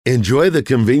Enjoy the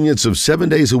convenience of 7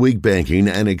 days a week banking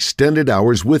and extended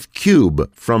hours with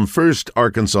Cube from First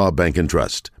Arkansas Bank and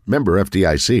Trust. Member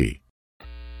FDIC.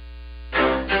 You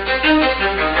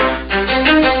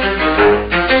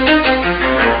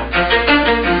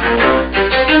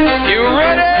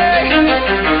ready?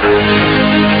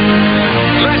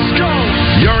 Let's go.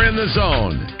 You're in the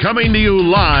zone. Coming to you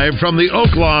live from the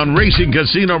Oaklawn Racing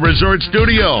Casino Resort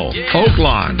Studio.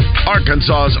 Oaklawn,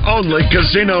 Arkansas's only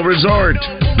casino resort.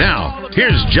 Now,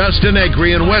 here's Justin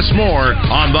Acree and Wes Moore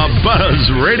on the Buzz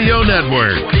Radio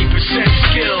Network. 20%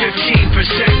 skill, 15%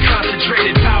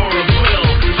 concentrated power of will,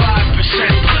 5%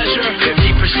 pleasure,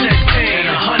 50% pain,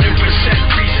 100%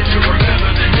 reason to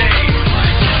remember the name.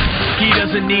 He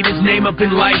doesn't need his name up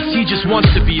in lights, he just wants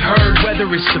to be heard, whether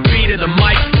it's the beat of the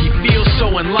mic. He feels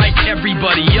so unlike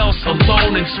everybody else,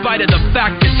 alone, in spite of the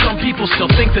fact that some people still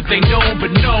think that they know,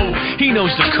 but no, he knows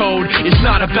the code. It's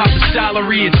not about the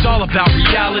salary, it's all about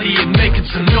reality and making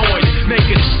some noise,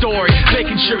 making a story,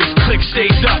 making sure his click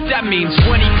stays up. That means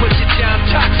when he puts it down,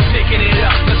 Tox picking it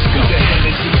up. Let's go. Who the hell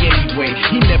is he anyway?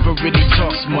 He never really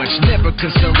talks much, never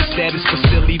concerned with status, but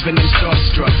still even him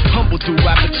starstruck. Humble through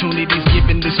opportunities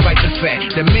given despite the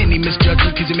fact that many misjudge him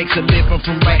because he makes a living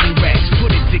from writing raps. Put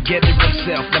it together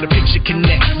himself, now the picture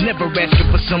connects. Never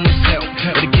asking for someone's help,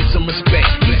 but to get some respect.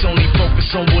 He's only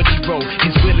focused on what he wrote.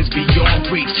 His will is beyond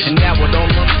reach, and now it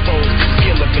all unfolds. The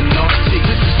skill of an artist.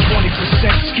 This is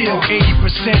 20% skill,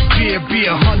 80% fear, be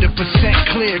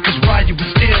 100% clear, because Ryu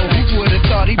was ill. Who would have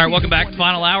thought he'd All right, welcome back.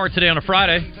 Final hour today on a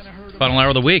Friday. Final hour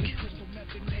of the week.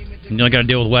 You only got to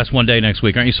deal with Wes one day next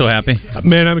week. Aren't you so happy?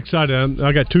 Man, I'm excited.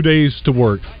 I got 2 days to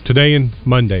work, today and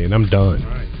Monday, and I'm done.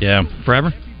 Yeah,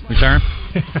 forever? Retire?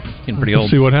 Getting pretty old.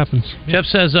 See what happens. Jeff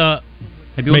says,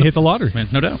 may hit the lottery. Man,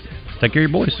 no doubt. Take care of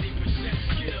your boys.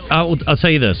 I'll tell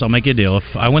you this. I'll make you a deal. If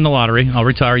I win the lottery, I'll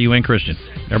retire you and Christian.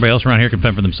 Everybody else around here can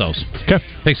fend for themselves. Okay.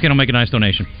 Pigskin will make a nice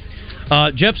donation.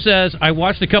 Jeff says, I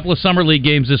watched a couple of Summer League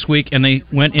games this week, and they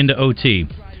went into OT.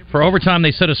 For overtime,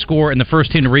 they set a score, and the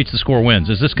first team to reach the score wins.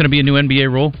 Is this going to be a new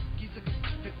NBA rule?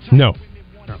 No.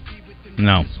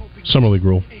 Summer League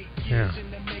rule. Yeah.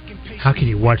 How can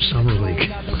you watch Summer League?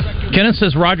 Kenneth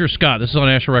says Roger Scott. This is on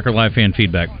National Record Live fan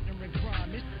feedback.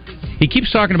 He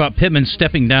keeps talking about Pittman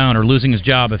stepping down or losing his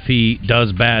job if he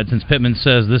does bad, since Pittman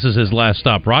says this is his last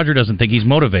stop. Roger doesn't think he's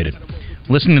motivated.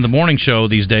 Listening to the morning show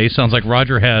these days sounds like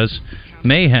Roger has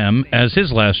Mayhem as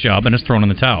his last job and is thrown in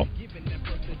the towel.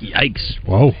 Yikes.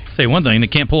 Whoa. Say one thing, they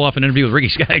can't pull off an interview with Ricky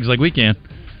Skaggs like we can.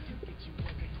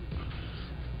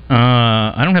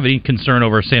 I don't have any concern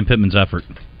over Sam Pittman's effort.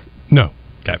 No.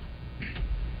 Okay.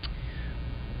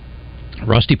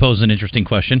 Rusty posed an interesting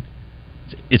question.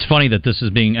 It's funny that this is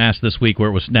being asked this week where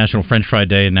it was National French Fry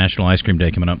Day and National Ice Cream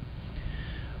Day coming up.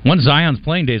 Once Zion's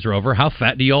playing days are over, how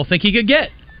fat do you all think he could get?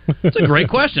 It's a great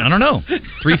question. I don't know.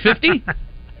 350?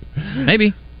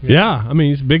 Maybe. Yeah, I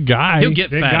mean, he's a big guy. He'll get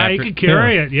Big fat guy, after, he could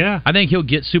carry it, yeah. I think he'll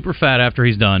get super fat after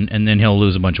he's done, and then he'll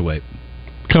lose a bunch of weight.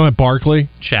 Kind of like Barkley.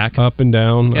 Shaq. Up and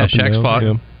down. Yeah, up and Shaq's down. fought.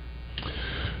 Yeah.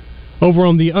 Over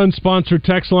on the unsponsored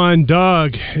text line,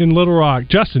 Doug in Little Rock.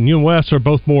 Justin, you and Wes are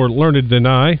both more learned than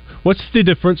I. What's the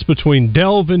difference between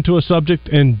delve into a subject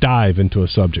and dive into a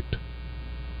subject?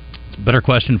 Better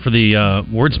question for the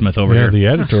wordsmith over here. The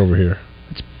editor over here.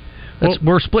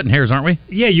 We're splitting hairs, aren't we?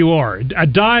 Yeah, you are. A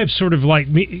dive sort of like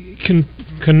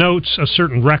connotes a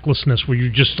certain recklessness where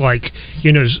you're just like,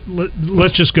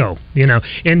 let's just go,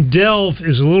 And delve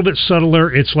is a little bit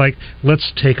subtler. It's like,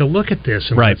 let's take a look at this.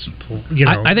 And right. Pull,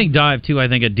 I think dive, too, I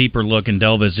think a deeper look, and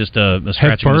delve is just a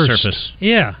scratching of the surface.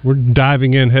 Yeah. We're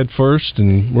diving in head first,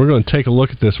 and we're going to take a look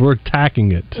at this. We're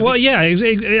attacking it. Well, yeah,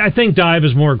 I think dive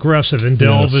is more aggressive, and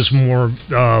delve is more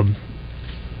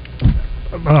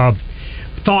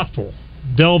thoughtful.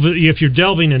 If you're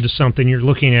delving into something, you're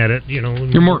looking at it,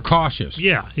 You're more cautious.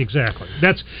 Yeah, exactly.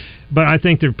 But I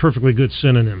think they're perfectly good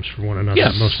synonyms for one another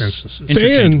in most instances.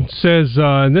 Dan says,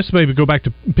 and this maybe go back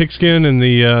to Pigskin and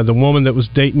the woman that was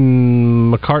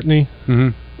dating McCartney.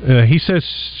 Mm-hmm. He says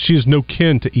she is no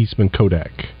kin to Eastman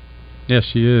Kodak. Yes,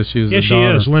 she is. She is. Yes, she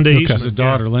is. Linda Eastman. She's the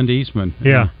daughter, Linda Eastman.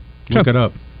 Yeah. Look it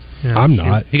up. Yeah, I'm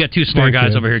not. You got two smart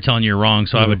guys over here telling you you're wrong,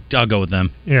 so I'll go with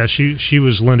them. Yeah, she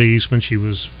was Linda Eastman. She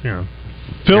was,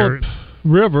 Philip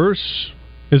Rivers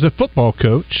is a football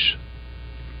coach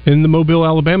in the Mobile,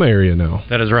 Alabama area now.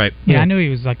 That is right. Yeah, I knew he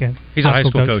was He's a high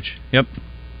school coach. Yep.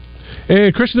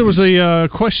 And Christian, there was a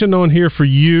question on here for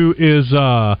you. Is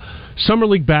Summer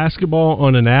League basketball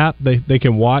on an app? They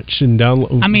can watch and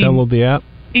download the app?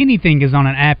 Anything is on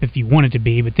an app if you want it to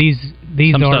be, but these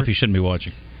Some are stuff you shouldn't be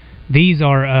watching. These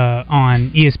are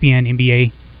on ESPN,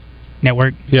 NBA.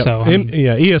 network. Yep. So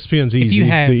ESPN's easy. you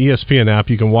have- the ESPN app,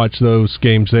 you can watch those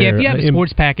games there. Yeah, if you have a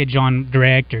sports package on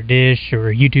Direct or Dish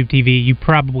or YouTube TV, you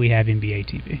probably have NBA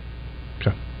TV.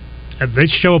 Okay. They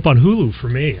show up on Hulu for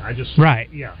me. Right.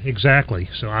 Yeah, exactly.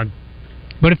 So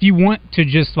But if you want to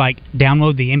just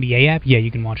download the NBA app, yeah,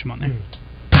 you can watch them on there.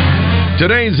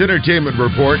 Today's entertainment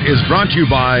report is brought to you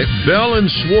by Bell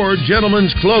 & Sword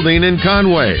Gentlemen's Clothing in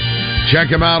Conway. Check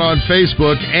them out on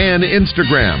Facebook and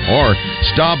Instagram, or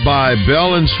stop by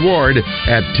Bell & Sword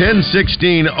at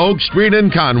 1016 Oak Street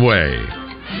in Conway.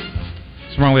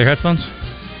 Something wrong with your headphones?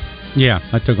 Yeah,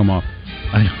 I took them off.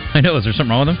 I know. Is there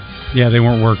something wrong with them? Yeah, they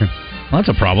weren't working. Well, that's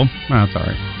a problem. Well, that's all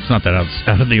right. It's not that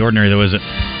out of the ordinary, though, is it?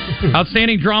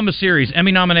 Outstanding Drama Series.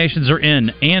 Emmy nominations are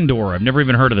in. Andor. I've never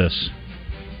even heard of this.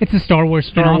 It's a Star Wars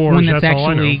spin-off, one that's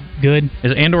actually good.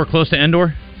 Is Andor close to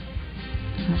Endor?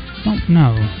 I don't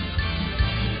know.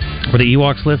 Where the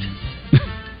Ewoks lived?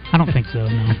 I don't think so,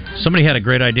 no. Somebody had a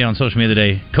great idea on social media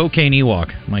today. Cocaine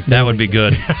Ewok. I'm like, that would be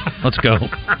good. Let's go.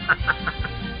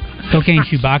 Cocaine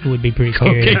Chewbacca would be pretty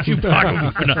scary. Cocaine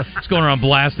Chewbacca. It's going around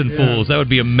blasting fools. That would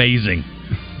be amazing.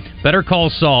 Better Call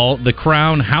Saul, The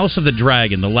Crown, House of the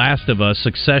Dragon, The Last of Us,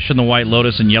 Succession, The White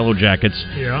Lotus, and Yellow Jackets,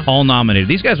 all nominated.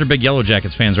 These guys are big Yellow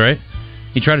Jackets fans, right?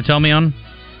 You try to tell me on?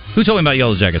 Who told me about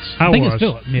Yellow Jackets? I think it's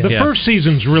Philip. Yeah. The first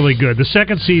season's really good. The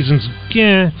second season's,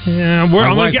 I'm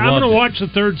going to watch the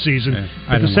third season.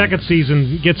 But the second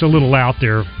season gets a little out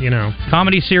there,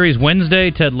 Comedy series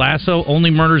Wednesday, Ted Lasso, Only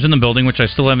Murders in the Building, which I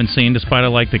still haven't seen, despite I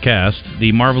like the cast.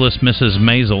 The Marvelous Mrs.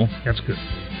 Maisel. That's good.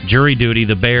 Jury Duty,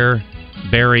 The Bear,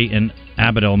 Barry, and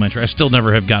Abbott Elementary. I still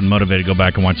never have gotten motivated to go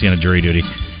back and watch the end of Jury Duty.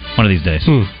 One of these days.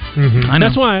 I know.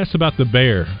 That's why I asked about The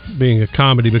Bear being a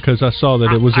comedy, because I saw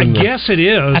that it was in I guess it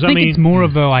is. I think it's more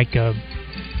of a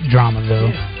drama, though.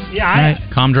 Yeah.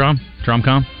 Com-dram?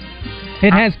 Drom-com?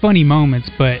 It has funny moments,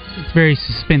 but it's very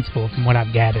suspenseful from what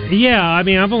I've gathered. Yeah,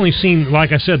 I've only seen,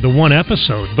 like I said, the one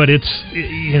episode, but it's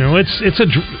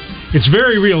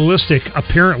very realistic,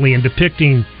 apparently, in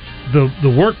depicting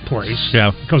the workplace.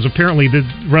 Yeah, because apparently the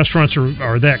restaurants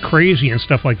are that crazy and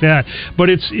stuff like that. But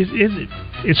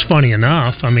it's funny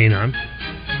enough.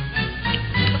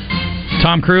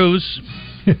 Tom Cruise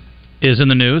is in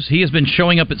the news. He has been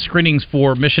showing up at screenings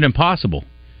for Mission Impossible,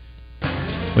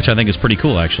 which I think is pretty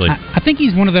cool, actually. I think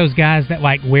he's one of those guys that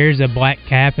wears a black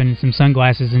cap and some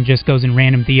sunglasses and just goes in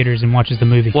random theaters and watches the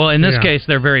movie. Well, in this case,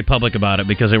 they're very public about it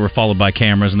because they were followed by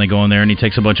cameras, and they go in there and he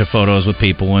takes a bunch of photos with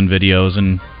people and videos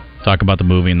and talk about the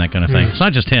movie and that kind of thing. It's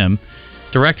not just him.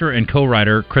 Director and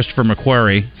co-writer Christopher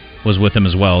McQuarrie was with him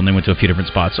as well, and they went to a few different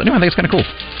spots. So anyway, I think it's kind of cool.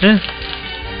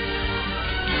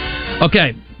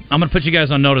 Okay, I'm going to put you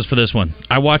guys on notice for this one.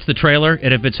 I watched the trailer,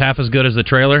 and if it's half as good as the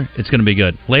trailer, it's going to be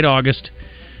good. Late August.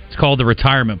 It's called The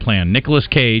Retirement Plan. Nicolas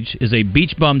Cage is a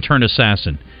beach bum turned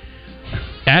assassin.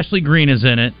 Ashley Greene is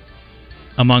in it,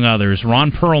 among others.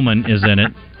 Ron Perlman is in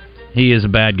it. He is a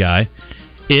bad guy.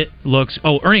 It looks...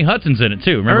 Oh, Ernie Hudson's in it,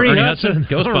 too. Remember Ernie Hudson?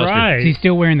 Ghostbusters. Right. Is he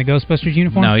still wearing the Ghostbusters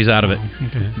uniform? No, he's out of it.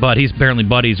 Okay. But he's apparently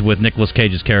buddies with Nicolas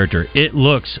Cage's character. It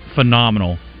looks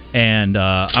phenomenal, and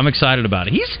I'm excited about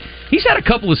it. He's had a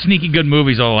couple of sneaky good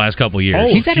movies over the last couple of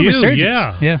years. He's had a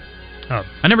resurgence. Yeah.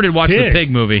 I never did watch the Pig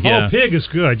movie. Yeah. Oh, Pig is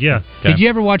good, yeah. Okay. Did you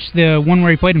ever watch the one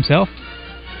where he played himself?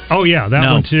 Oh, yeah, that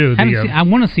one, too. I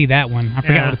want to see that one. I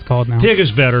forgot what it's called now. Pig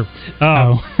is better.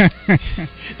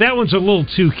 That one's a little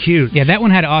too cute. Yeah, that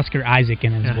one had Oscar Isaac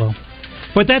in it as well.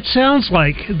 But that sounds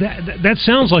like that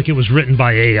sounds like it was written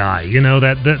by AI.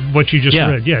 That what you just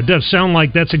read. Yeah, it does sound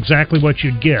like that's exactly what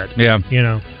you'd get. Yeah.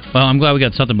 Well, I'm glad we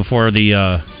got something before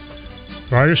the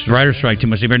writer's strike too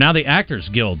much deeper. Now the Actors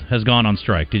Guild has gone on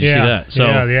strike. Did you see that? So,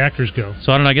 yeah, the Actors Guild.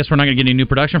 So I guess we're not going to get any new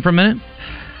production for a minute?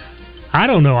 I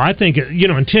don't know. I think,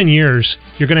 in 10 years,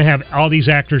 you're going to have all these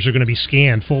actors are going to be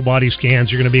scanned, full body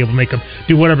scans. You're going to be able to make them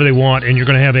do whatever they want, and you're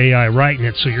going to have AI writing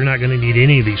it, so you're not going to need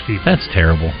any of these people. That's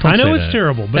terrible. I know it's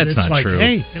terrible, but that's it's not like, true.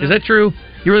 Hey, is that true?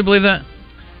 You really believe that?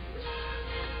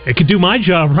 It could do my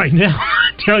job right now.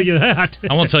 I tell you that.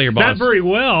 I won't tell your boss. Not very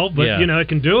well, but it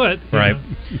can do it. Right.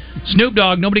 Snoop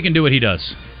Dogg, nobody can do what he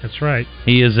does. That's right.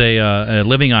 He is a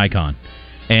living icon.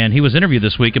 And he was interviewed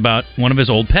this week about one of his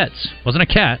old pets. Wasn't a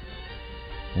cat.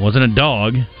 Wasn't a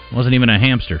dog. Wasn't even a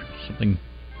hamster. Something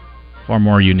far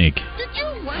more unique. Did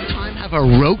you one time have a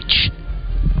roach?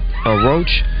 A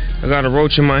roach? I got a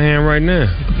roach in my hand right now.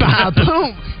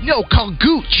 Boom! No, called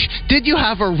Gooch. Did you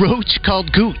have a roach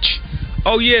called Gooch?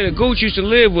 Oh, yeah, the Gooch used to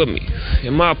live with me.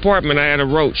 In my apartment, I had a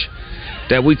roach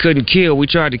that we couldn't kill. We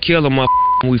tried to kill him when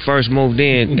we first moved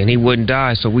in, and he wouldn't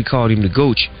die, so we called him the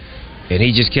Gooch. And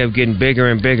he just kept getting bigger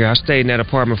and bigger. I stayed in that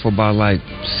apartment for about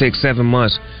 6-7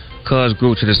 months. Cuz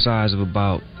grew to the size of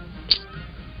about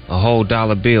a whole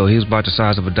dollar bill. He was about the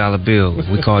size of a dollar bill.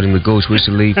 We called him the Gooch. We used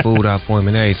to leave food out for him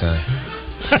and everything.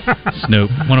 Snoop,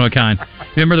 one of a kind.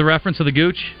 Remember the reference of the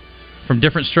Gooch from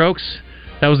Different Strokes?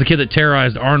 That was the kid that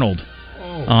terrorized Arnold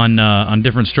on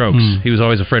Different Strokes. He was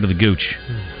always afraid of the Gooch.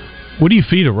 What do you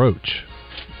feed a roach?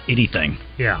 Anything.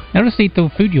 Yeah. They'll just eat the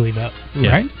food you leave out,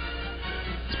 right?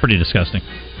 It's pretty disgusting.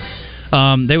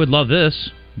 They would love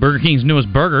this. Burger King's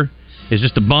newest burger is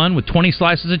just a bun with 20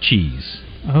 slices of cheese.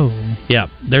 Oh. Yeah,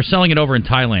 they're selling it over in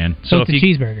Thailand. So it's a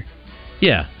cheeseburger.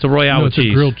 Yeah, it's a Royale with it's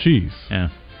cheese. A grilled cheese. Yeah.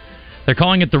 They're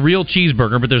calling it the real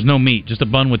cheeseburger, but there's no meat. Just a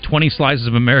bun with 20 slices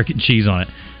of American cheese on it.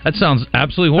 That sounds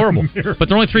absolutely horrible. But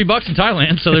they're only $3 in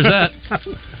Thailand, so there's that.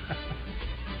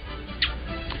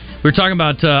 We were talking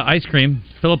about ice cream.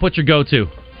 Philip, what's your go-to?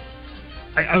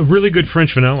 A really good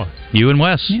French vanilla. You and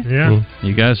Wes. Yeah.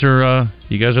 You guys are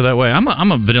that way. I'm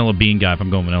a vanilla bean guy if I'm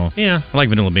going vanilla. Yeah. I like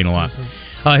vanilla bean a lot.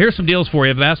 Here's some deals for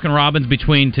you. Baskin Robbins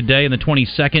between today and the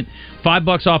 22nd.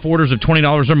 $5 off orders of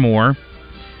 $20 or more.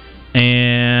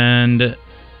 And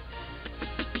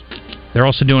they're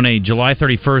also doing a July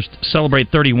 31st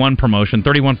Celebrate 31 promotion.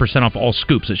 31% off all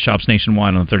scoops at shops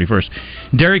nationwide on the 31st.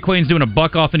 Dairy Queen's doing a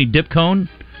 $1 off any dip cone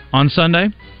on Sunday.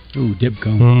 Ooh, dip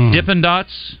cone. Dippin'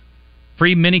 Dots.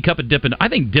 Free mini cup of Dippin'. I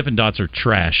think Dippin' Dots are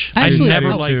trash. Actually, I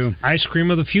never liked ice cream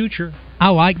of the future. I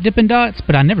like Dippin' Dots,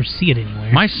 but I never see it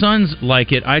anywhere. My sons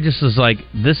like it. I just was like,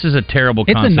 this is a terrible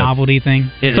It's concept. a novelty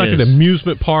thing. It's like at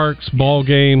amusement parks, ball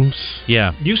games.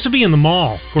 Yeah. It used to be in the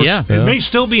mall. Of course, Yeah. It may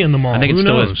still be in the mall. I think Who it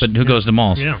still knows? is, but who goes to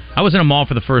malls? Yeah. I was in a mall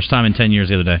for the first time in 10 years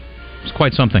the other day. It was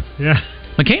quite something. Yeah.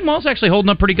 McCain Mall's actually holding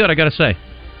up pretty good, I got to say.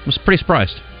 I was pretty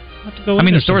surprised. I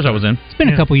mean, the stores I was in. It's been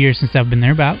a couple years since I've been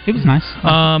there, but it was nice.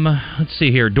 Let's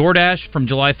see here. DoorDash from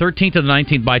July 13th to the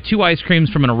 19th. Buy 2 ice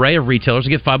creams from an array of retailers to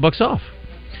get $5 off.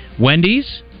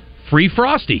 Wendy's, free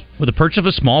Frosty with a purchase of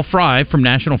a small fry from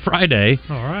National Fry Day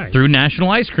through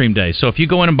National Ice Cream Day. So if you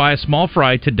go in and buy a small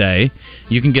fry today,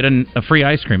 you can get a free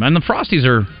ice cream. And the Frosties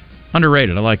are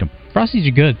underrated. I like them. Frosties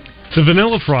are good. The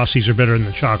vanilla Frosties are better than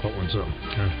the chocolate ones, though.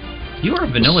 Yeah. You are a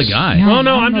vanilla guy. Well,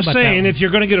 no, I'm just saying, if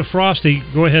you're going to get a Frosty,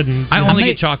 go ahead and... I only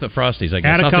get chocolate Frosties, I guess.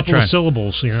 Add a couple of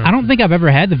syllables, you know. I don't think I've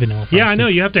ever had the vanilla Frosty. Yeah, I know.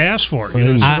 You have to ask for it. You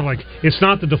know, it's sort of like, it's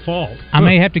not the default. I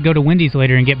may have to go to Wendy's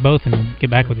later and get both and get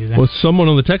back with you then. Well, someone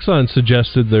on the text line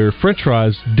suggested their French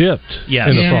fries dipped in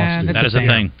a Frosty. That is a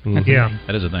thing. Yeah.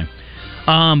 That is a thing.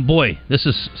 Boy, this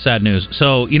is sad news.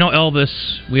 So, you know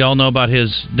Elvis, we all know about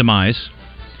his demise,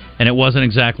 and it wasn't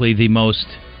exactly the most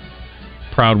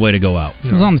proud way to go out.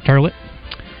 It was on the toilet.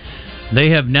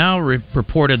 They have now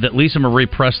reported that Lisa Marie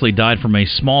Presley died from a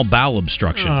small bowel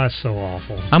obstruction. Oh, that's so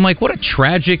awful. I'm like, what a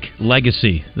tragic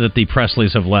legacy that the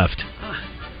Presleys have left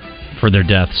for their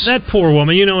deaths. That poor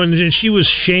woman, you know, and she was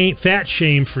fat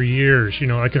shamed for years, you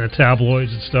know, like in the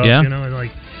tabloids and stuff, Yeah. you know, and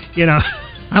like, you know.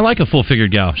 I like a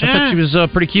full-figured gal. I thought she was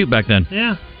pretty cute back then.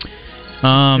 Yeah.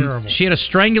 Terrible. She had a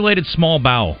strangulated small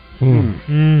bowel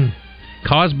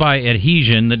caused by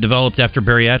adhesion that developed after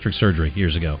bariatric surgery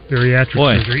years ago. Bariatric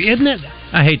surgery, isn't it?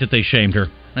 I hate that they shamed her.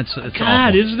 It's God,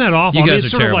 awful. isn't that awful? You I mean, guys it's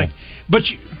are sort terrible. of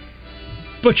like,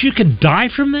 but you could die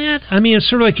from that? I mean, it's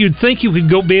sort of like you'd think you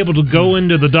could be able to go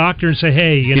into the doctor and say,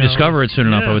 hey, you know. discover it soon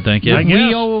enough, I would think, yeah.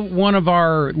 We owe one of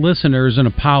our listeners an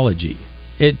apology.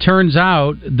 It turns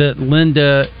out that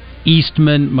Linda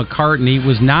Eastman McCartney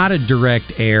was not a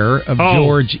direct heir of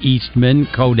George Eastman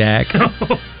Kodak,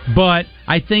 but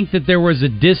I think that there was a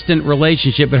distant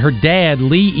relationship. But her dad,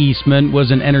 Lee Eastman, was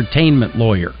an entertainment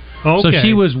lawyer. Okay. So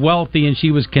she was wealthy and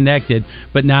she was connected,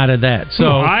 but not of that. So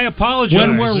I apologize.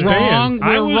 When we're wrong,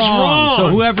 I we're was wrong. So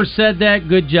whoever said that,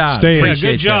 good job.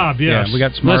 Good job, yes. Yeah, we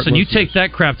got smart Listen, you listeners. take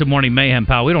that crap to Morning Mayhem,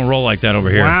 pal. We don't roll like that over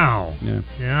here. Wow.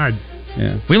 Yeah.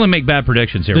 We only make bad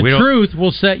predictions here. The We don't, truth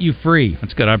will set you free.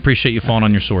 That's good. I appreciate you falling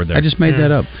on your sword there. I just made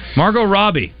that up. Margot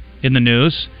Robbie in the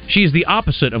news. She's the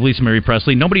opposite of Lisa Marie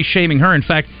Presley. Nobody's shaming her. In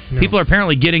fact, people are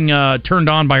apparently getting turned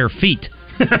on by her feet.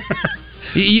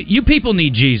 You people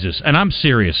need Jesus, and I'm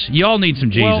serious. You all need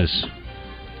some Jesus. Well,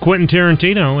 Quentin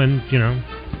Tarantino, and, you know.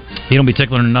 He don't be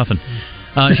tickling her nothing.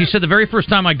 She said the very first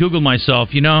time I Googled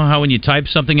myself, you know how when you type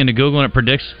something into Google and it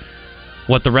predicts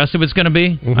what the rest of it's going to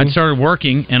be? I started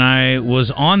working, and I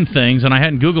was on things, and I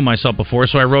hadn't Googled myself before,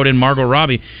 so I wrote in Margot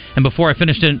Robbie, and before I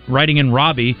finished writing in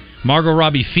Robbie, Margot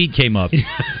Robbie feet came up.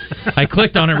 I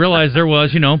clicked on it, realized there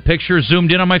was, pictures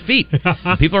zoomed in on my feet.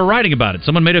 People are writing about it.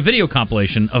 Someone made a video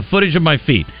compilation of footage of my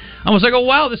feet. I was like, oh,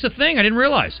 wow, this is a thing. I didn't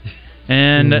realize.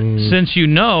 And since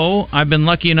I've been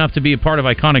lucky enough to be a part of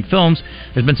iconic films,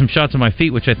 there's been some shots of my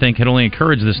feet which I think had only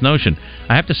encouraged this notion.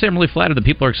 I have to say I'm really flattered that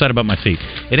people are excited about my feet.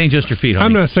 It ain't just your feet, honey.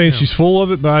 I'm not saying she's full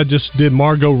of it, but I just did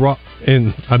Margot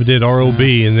and I did ROB,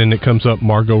 and then it comes up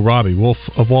Margot Robbie, Wolf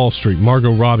of Wall Street,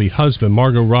 Margot Robbie husband,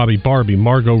 Margot Robbie Barbie,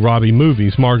 Margot Robbie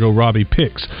movies, Margot Robbie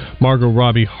picks, Margot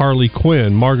Robbie Harley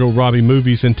Quinn, Margot Robbie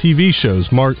movies and TV shows,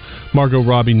 Margot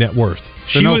Robbie net worth.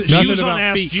 So she nothing was about on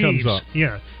Ask feet Jeeves. comes up.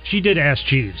 Yeah, she did Ask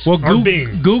Jeeves. Well,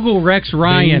 Bing. Google Rex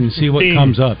Ryan, Bing. see what Bing.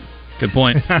 comes up. Good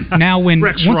point. Now, when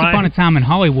Rex Once Ryan. Upon a Time in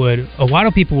Hollywood, a lot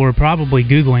of people were probably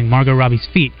Googling Margot Robbie's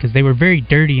feet because they were very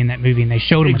dirty in that movie, and they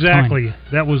showed them Exactly.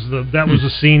 That was the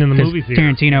scene in the movie theater.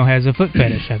 Tarantino has a foot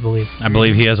fetish, I believe. I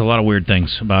believe he has a lot of weird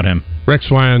things about him. Rex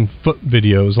Ryan foot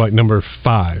video is like number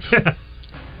 5.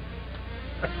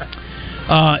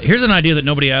 Here's an idea that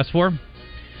nobody asked for.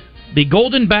 The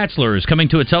Golden Bachelor is coming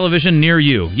to a television near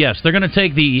you. Yes, they're going to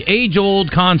take the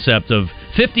age-old concept of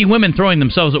 50 women throwing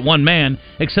themselves at one man,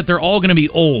 except they're all going to be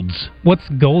olds. What's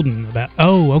golden about?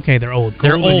 Oh, okay, they're old.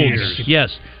 They're Golden olds. years.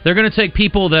 Yes, they're going to take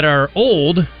people that are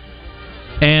old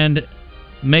and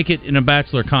make it in a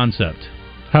bachelor concept.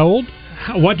 How old?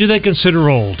 What do they consider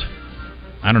old?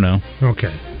 I don't know.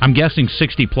 Okay. I'm guessing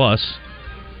 60 plus.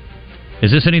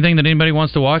 Is this anything that anybody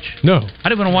wants to watch? No. I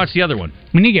didn't want to watch the other one.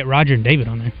 We need to get Roger and David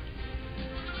on there.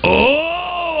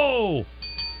 Oh!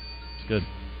 It's good.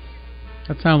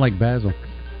 That sounds like Basil.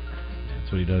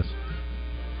 That's what he does.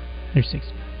 They're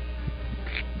 60.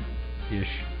 Ish.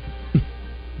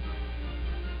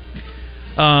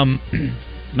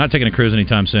 Not taking a cruise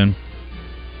anytime soon.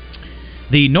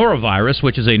 The norovirus,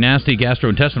 which is a nasty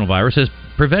gastrointestinal virus, is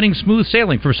preventing smooth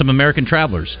sailing for some American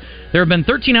travelers. There have been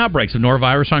 13 outbreaks of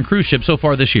norovirus on cruise ships so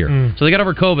far this year. So they got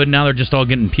over COVID, now they're just all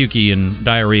getting pukey and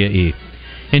diarrhea-y.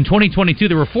 In 2022,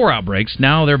 there were 4 outbreaks.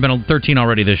 Now there have been 13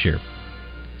 already this year.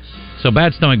 So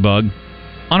bad stomach bug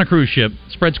on a cruise ship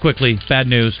spreads quickly. Bad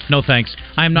news. No thanks.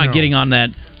 I am not getting on that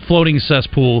floating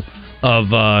cesspool of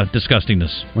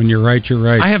disgustingness. When you're right, you're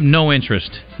right. I have no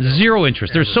interest. Zero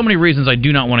interest. There's so many reasons I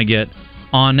do not want to get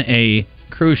on a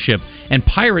cruise ship. And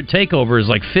pirate takeover is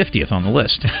like 50th on the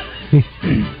list.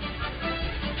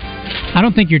 I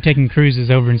don't think you're taking cruises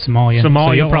over in Somalia.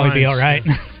 So you'll probably be all right.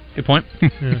 Good point.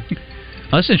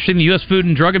 That's interesting. The U.S. Food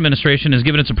and Drug Administration has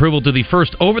given its approval to the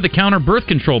first over-the-counter birth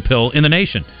control pill in the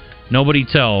nation. Nobody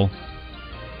tell,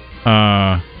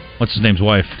 what's his name's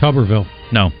wife? Tuberville.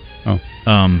 No. Oh.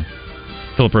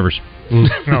 Philip Rivers.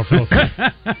 No, Philip.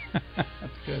 That's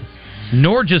good.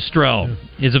 Norgestrel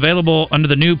is available under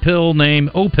the new pill name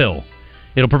Opill.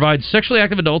 It'll provide sexually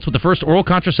active adults with the first oral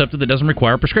contraceptive that doesn't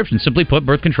require a prescription. Simply put,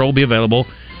 birth control will be available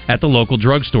at the local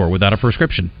drugstore without a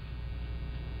prescription.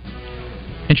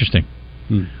 Interesting.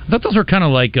 I thought those were kind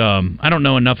of like, I don't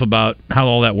know enough about how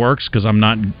all that works because I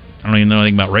don't even know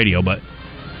anything about radio, but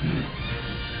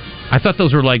I thought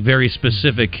those were like very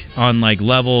specific on like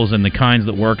levels and the kinds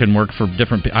that work and work for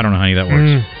different people. I don't know how any of that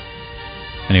works.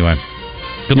 Anyway,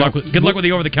 good luck with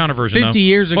the over-the-counter version. 50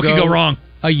 years ago, what could go wrong?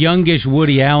 A youngish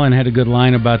Woody Allen had a good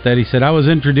line about that. He said, "I was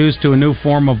introduced to a new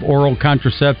form of oral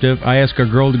contraceptive. I asked a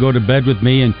girl to go to bed with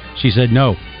me, and she said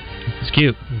no." It's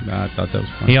cute. I thought that was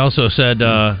funny. He also said,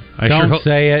 "Don't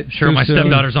say it. Sure, my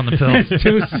stepdaughter's on the pill." It's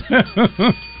too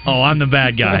soon. Oh, I'm the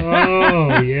bad guy.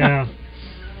 Oh, yeah.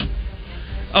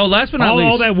 Oh, last but not least,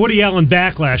 all that Woody Allen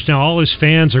backlash. Now, all his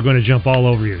fans are going to jump all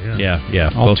over you.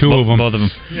 Yeah. All two of them. Both of them.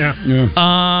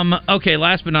 Yeah. Okay,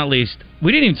 last but not least,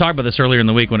 we didn't even talk about this earlier in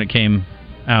the week when it came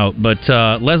out, but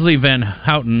Leslie Van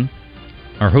Houten,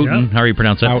 or Houten, however you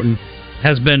pronounce it, Houten,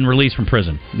 has been released from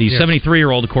prison. The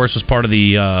 73-year-old, of course, was part of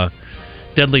the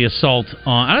deadly assault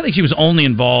on... I don't think she was only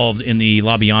involved in the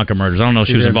LaBianca murders. I don't know if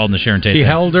she was involved in the Sharon Tate She thing.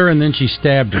 held her, and then she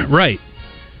stabbed her. Right.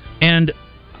 And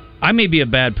I may be a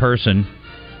bad person.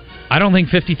 I don't think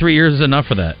 53 years is enough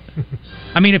for that.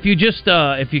 I mean, if you just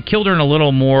if you killed her in a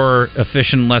little more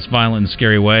efficient, less violent, and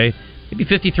scary way, maybe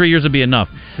 53 years would be enough.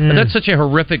 But that's such a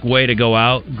horrific way to go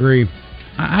out. Agree.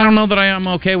 I don't know that I am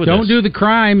okay with this. Don't do the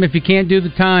crime if you can't do the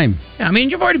time. Yeah, I mean,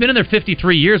 you've already been in there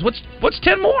 53 years. What's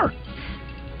 10 more?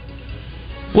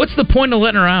 What's the point of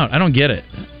letting her out? I don't get it.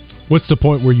 What's the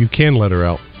point where you can let her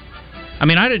out? I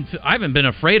mean, I haven't been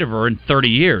afraid of her in 30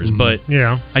 years, but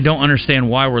I don't understand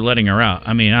why we're letting her out.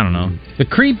 I mean, I don't know. The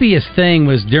creepiest thing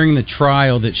was during the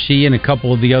trial that she and a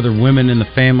couple of the other women in the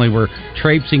family were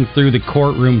traipsing through the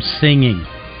courtroom singing.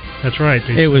 That's right.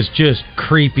 It was just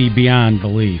creepy beyond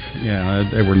belief. Yeah,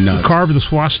 they were nuts. Carved the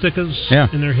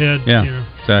swastikas in their head. Yeah, you know.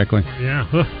 Exactly. Yeah.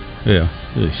 Yeah.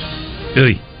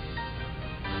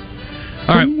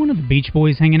 All right. One of the Beach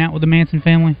Boys hanging out with the Manson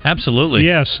family? Absolutely.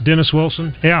 Yes, Dennis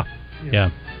Wilson. Yeah.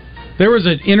 There was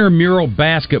an intramural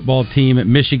basketball team at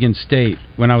Michigan State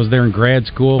when I was there in grad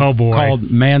school. Oh, boy. Called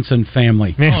Manson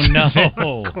Family. Oh,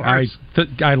 no.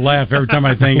 I laugh every time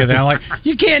I think of that. I'm like,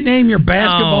 you can't name your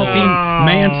basketball team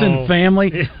Manson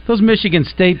Family. Those Michigan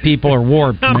State people are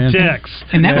warped, man.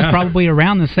 And that was probably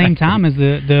around the same time as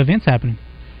the events happening.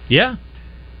 Yeah.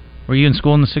 Were you in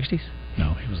school in the 60s?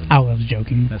 No, he wasn't. I was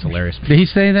joking. That's hilarious. Did he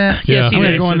say that? Yes, he I'm did.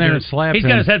 going to go in there and slap He's him.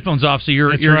 got his headphones off, so you're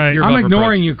right. you're I'm above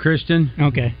ignoring reproach. you, Christian.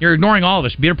 Okay. You're ignoring all of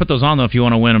us. You better put those on, though, if you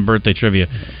want to win a birthday trivia.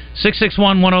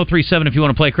 661-1037 if you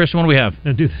want to play. Christian, what do we have?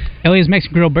 Elia's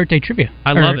Mexican Grill birthday trivia.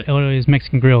 I love it. Elia's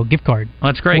Mexican Grill gift card. Oh,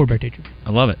 that's great. For birthday trivia.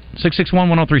 I love it.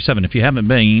 661-1037. If you haven't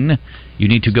been, you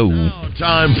need to go.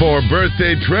 Time for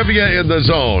birthday trivia in the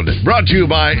zone. Brought to you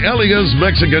by Elia's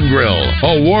Mexican Grill.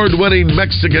 Award-winning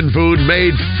Mexican food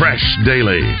made fresh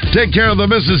daily. Take care of the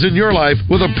misses in your life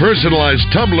with a personalized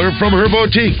tumbler from her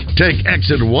boutique. Take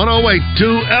exit 108 to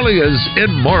Elia's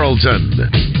in Morrilton.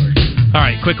 All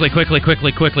right, quickly,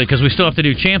 because we still have to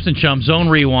do Champs and Chumps, Zone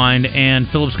Rewind, and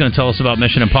Philip's going to tell us about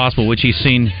Mission Impossible, which he's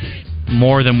seen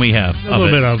more than we have. A little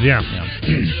bit of, yeah.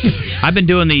 I've been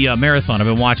doing the marathon. I've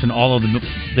been watching all of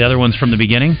the other ones from the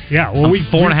beginning. Yeah, well, I'm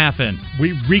 4.5 in.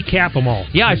 We recap them all.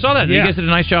 Yeah, I saw that. Yeah. You guys did a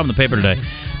nice job in the paper today.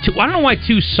 I don't know why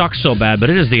 2 sucks so bad, but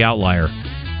it is the outlier.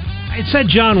 It's that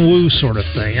John Woo sort of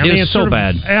thing. I mean, it's so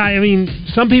bad. I mean,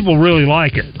 some people really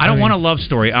like it. I don't want a love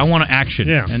story. I want action.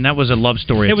 Yeah. And that was a love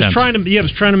story It was attempt.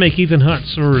 trying to make Ethan Hunt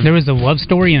sort of. There was a love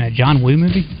story in a John Woo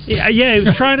movie? Yeah, it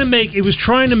was trying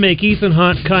to make Ethan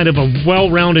Hunt kind of a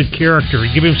well-rounded character,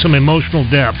 give him some emotional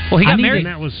depth. Well, he got married.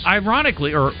 That was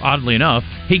ironically, or oddly enough,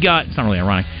 it's not really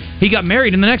ironic. He got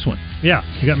married in the next one. Yeah,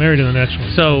 he got married in the next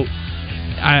one. So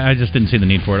I just didn't see the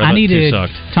need for it. I thought needed 2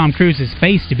 sucked. Tom Cruise's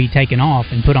face to be taken off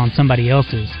and put on somebody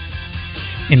else's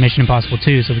in Mission Impossible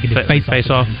 2 so we could do Face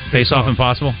Off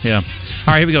Impossible? Yeah.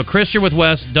 All right, here we go. Chris, you're with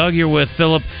Wes. Doug, you're with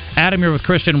Philip. Adam, you're with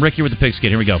Christian. Rick, you're with the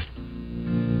Pigskin. Here we go.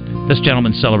 This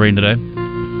gentleman's celebrating today.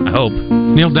 I hope.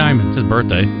 Neil Diamond. It's his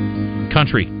birthday.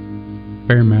 Country.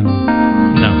 Barry Manilow.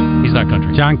 No, he's not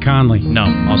country. John Conley. No,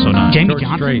 also not. Jamie George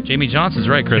Johnson. Strait. Jamie Johnson's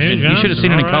right, Christian. Jamie You should have seen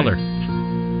Johnson, it in all color.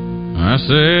 I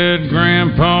said,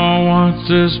 Grandpa, what's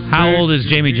this? How old is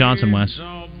Jamie Johnson, Wes?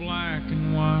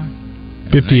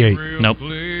 58. Nope.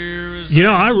 You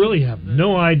know, I really have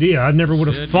no idea. I never would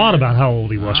have thought about how old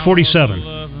he was.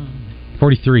 47.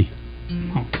 43.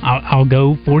 I'll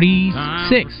go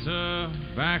 46.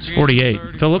 48.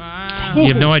 Philip? You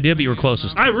have no idea, but you were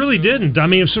closest. I really didn't. I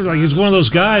mean, it's sort of like he's one of those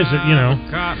guys that, you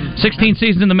know. 16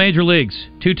 seasons in the major leagues.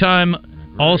 2-time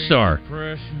All-Star.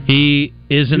 He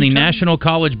is in the National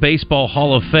College Baseball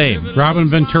Hall of Fame. Robin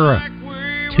Ventura.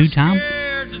 2-time?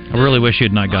 I really wish you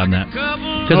had not gotten that.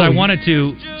 Because I wanted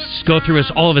to go through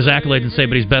all of his accolades and say,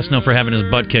 but he's best known for having his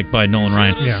butt kicked by Nolan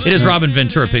Ryan. Yeah. It is Robin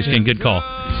Ventura, Pigskin. Good call.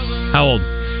 How old?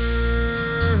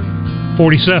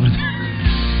 47.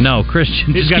 No,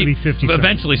 Christian. He's got to be 50.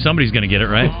 Eventually somebody's going to get it,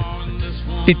 right?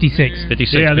 56.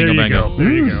 56. Yeah, there Bingo, you bango. go.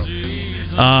 There you go.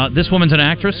 This woman's an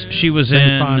actress. She was Jane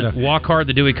in Fonda. Walk Hard,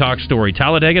 The Dewey Cox Story,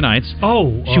 Talladega Nights.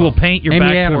 Oh. She will paint your Amy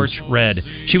back Adams. porch red.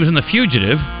 She was in The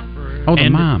Fugitive. Oh, the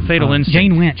and mom. Fatal Instinct.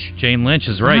 Jane Winch. Jane Lynch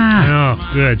is right. Oh,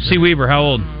 good. C. Weaver, how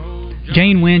old?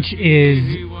 Jane Winch is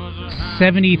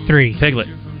 73. Piglet.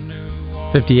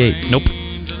 58. Nope.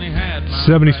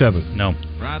 77. No.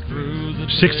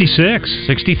 66.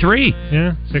 63.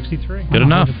 Yeah, 63. Good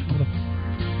enough.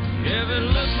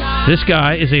 This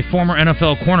guy is a former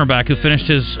NFL cornerback who finished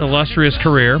his illustrious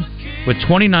career with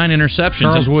 29 interceptions.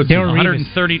 Charles and Woodson.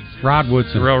 130. Rod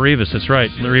Woodson. Darrell Revis, that's right.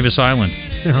 Revis Island.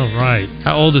 Oh, right.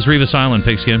 How old is Revis Island,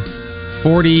 Pigskin?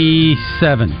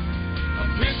 47.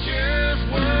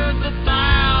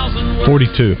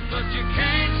 42.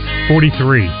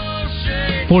 43.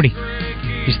 40.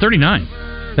 He's 39.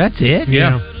 That's it?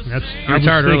 Yeah. That's He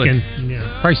retired early.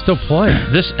 Yeah. Probably still play.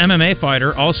 This MMA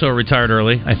fighter also retired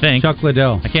early, I think. Chuck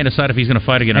Liddell. I can't decide if he's going to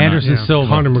fight again or Anderson not. Silva.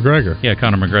 Conor McGregor. Yeah,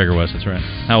 Conor McGregor was, that's right.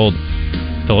 How old?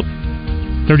 Philip?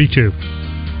 32.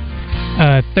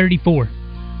 34.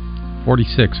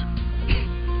 46.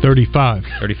 35.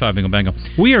 35, bingo, bango.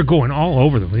 We are going all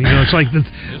over them. You know, it's like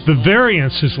the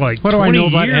variance is like. What do I 20 know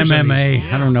about years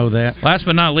MMA? I don't know that. Last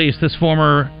but not least, this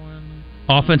former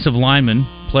offensive lineman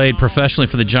played professionally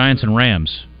for the Giants and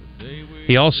Rams.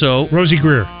 He also... Rosie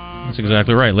Greer. That's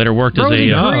exactly right. Later worked as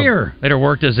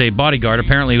a bodyguard.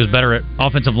 Apparently, he was better at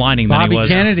offensive lining than Bobby he was.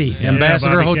 Kennedy,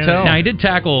 Ambassador Bobby Hotel. Kennedy. Now, he did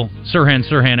tackle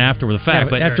Sirhan after the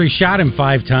fact, but but after he shot him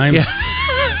 5 times.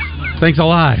 Yeah. Thanks a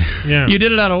lot. Yeah. You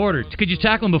did it out of order. Could you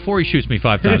tackle him before he shoots me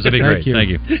 5 times? That'd be great. Thank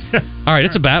you. Thank you. All right,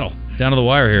 it's a battle. Down to the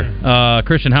wire here.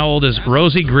 Christian, how old is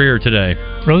Rosie Greer today?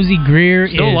 Rosie Greer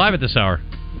Still is alive at this hour.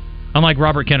 Unlike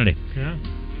Robert Kennedy. Yeah.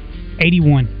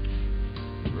 81.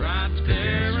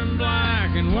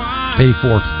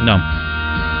 84. No.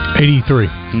 83.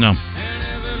 No.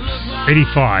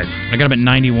 85. I got him at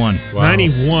 91. Wow.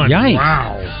 91. Yikes.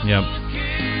 Wow. Yep.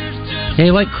 Hey,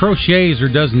 like crochets or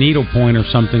does needlepoint or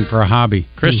something for a hobby.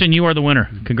 Christian, you are the winner.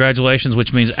 Congratulations,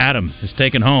 which means Adam has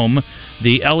taken home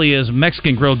the Elia's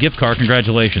Mexican Grill gift card.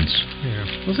 Congratulations.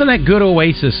 Yeah. Wasn't that good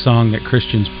Oasis song that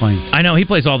Christian's playing? I know, he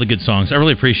plays all the good songs. I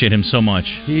really appreciate him so much.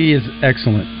 He is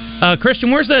excellent.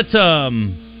 Christian, where's that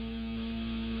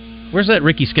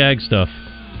Ricky Skaggs stuff?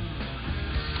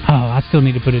 Oh, I still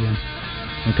need to put it in.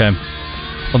 Okay.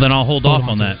 Well, then I'll hold off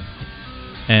on that.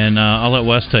 And I'll let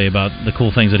Wes tell you about the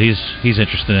cool things that he's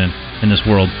interested in this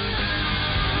world.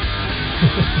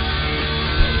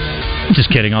 Just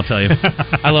kidding, I'll tell you.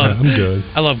 I'm good.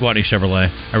 I love Guadney Chevrolet.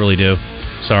 I really do.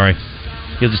 Sorry.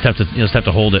 You'll just have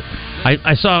to hold it.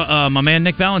 I saw my man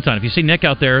Nick Valentine. If you see Nick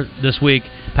out there this week,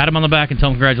 pat him on the back and tell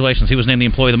him congratulations. He was named the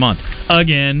Employee of the Month.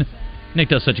 Again. Nick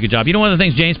does such a good job. You know, one of the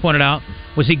things James pointed out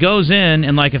was he goes in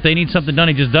and, like, if they need something done,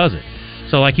 he just does it.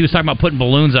 So, like, he was talking about putting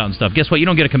balloons out and stuff. Guess what? You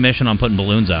don't get a commission on putting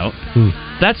balloons out.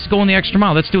 That's going the extra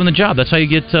mile. That's doing the job. That's how you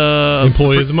get...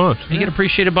 Employee of the Month. You get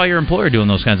appreciated by your employer doing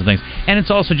those kinds of things. And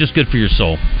it's also just good for your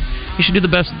soul. You should do the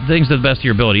best things to the best of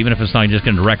your ability, even if it's not just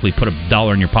going to directly put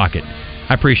 $1 in your pocket.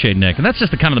 I appreciate Nick. And that's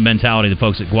just the kind of the mentality of the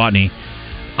folks at Guadney.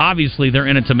 Obviously, they're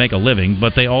in it to make a living,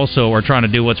 but they also are trying to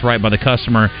do what's right by the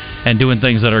customer and doing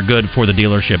things that are good for the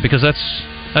dealership, because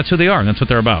that's who they are, and that's what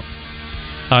they're about.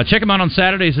 Check them out on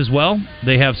Saturdays as well.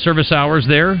 They have service hours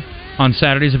there on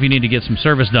Saturdays if you need to get some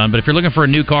service done. But if you're looking for a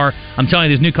new car, I'm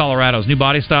telling you, these new Colorados, new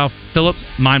body style, Philip,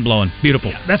 mind-blowing.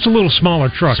 Beautiful. That's a little smaller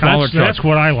truck. That's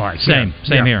what I like. Same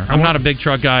here. I'm not a big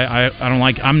truck guy.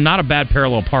 I'm not a bad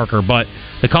parallel parker, but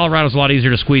the Colorado's a lot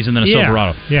easier to squeeze in than a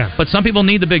Silverado. Yeah. But some people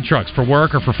need the big trucks for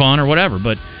work or for fun or whatever.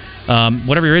 But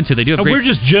whatever you're into, they do have great... We're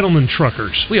just gentlemen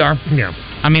truckers. We are. Yeah.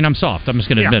 I mean, I'm soft. I'm just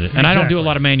going to admit it. And I don't do a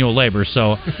lot of manual labor,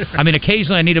 so... I mean,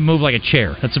 occasionally I need to move like a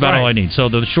chair. That's about all I need. So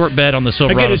the short bed on the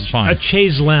Silverado is fine. A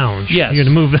chaise lounge. Yes. You're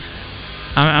going to move that.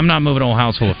 I'm not moving a whole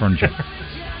house full of furniture.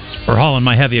 Or hauling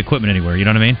my heavy equipment anywhere, you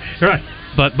know what I mean? Right.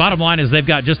 But bottom line is they've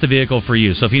got just a vehicle for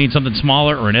you. So if you need something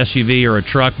smaller or an SUV or a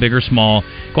truck, big or small,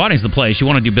 Guadney's the place. You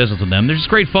want to do business with them. They're just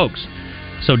great folks.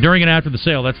 So during and after the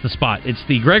sale, that's the spot. It's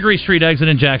the Gregory Street exit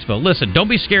in Jacksonville. Listen, don't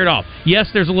be scared off. Yes,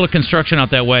 there's a little construction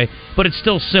out that way, but it's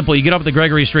still simple. You get off at the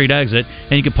Gregory Street exit,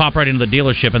 and you can pop right into the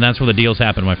dealership, and that's where the deals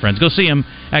happen, my friends. Go see them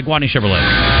at Guadney Chevrolet.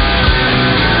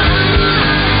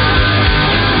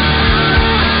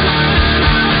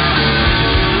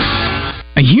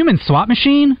 A human swap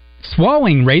machine?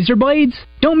 Swallowing razor blades?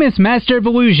 Don't miss Master of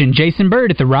Illusion, Jason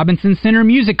Bird at the Robinson Center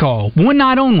Music Hall. One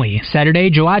night only, Saturday,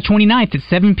 July 29th at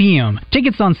 7 p.m.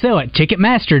 Tickets on sale at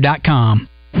Ticketmaster.com.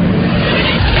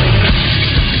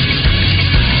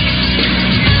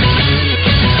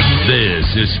 This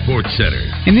is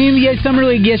SportsCenter. In the NBA Summer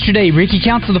League yesterday, Ricky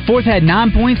Council IV had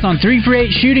 9 points on 3 for 8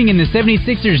 shooting in the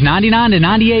 76ers'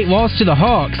 99-98 loss to the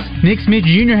Hawks. Nick Smith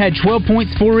Jr. had 12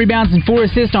 points, 4 rebounds, and 4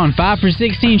 assists on 5 for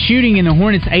 16 shooting in the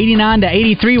Hornets'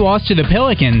 89-83 loss to the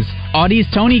Pelicans. Audi's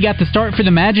Tony got the start for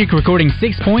the Magic, recording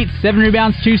 6 points, 7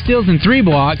 rebounds, 2 steals, and 3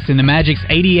 blocks in the Magic's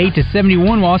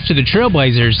 88-71 loss to the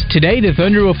Trailblazers. Today, the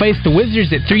Thunder will face the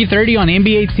Wizards at 3:30 on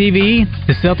NBA TV.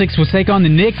 The Celtics will take on the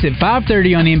Knicks at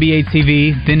 5:30 on NBA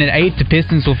TV. Then at 8, the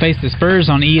Pistons will face the Spurs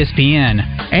on ESPN.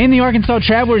 And the Arkansas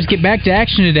Travelers get back to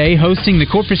action today, hosting the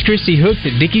Corpus Christi Hooks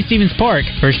at Dickey Stevens Park.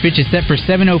 First pitch is set for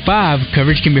 7:05.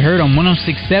 Coverage can be heard on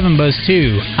 106.7 Buzz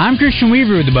 2. I'm Christian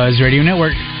Weaver with the Buzz Radio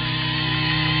Network.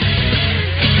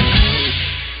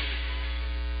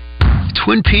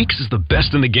 Twin Peaks is the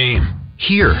best in the game.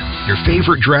 Here, your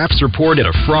favorite drafts are poured at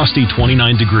a frosty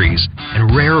 29 degrees,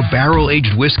 and rare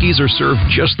barrel-aged whiskeys are served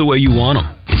just the way you want them.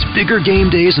 It's bigger game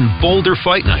days and bolder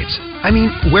fight nights. I mean,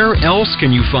 where else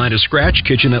can you find a scratch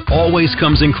kitchen that always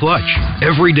comes in clutch?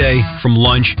 Every day, from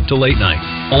lunch to late night.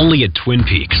 Only at Twin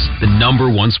Peaks, the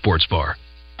 #1 sports bar.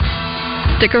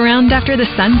 Stick around after the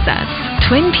sun sets.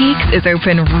 Twin Peaks is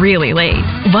open really late.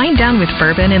 Wind down with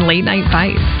bourbon and late-night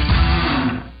bites.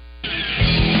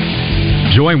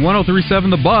 Join 103.7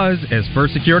 The Buzz as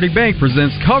First Security Bank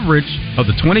presents coverage of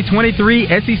the 2023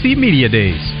 SEC Media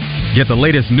Days. Get the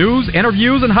latest news,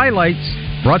 interviews, and highlights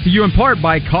brought to you in part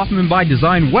by Kaufman by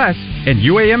Design West and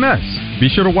UAMS. Be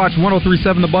sure to watch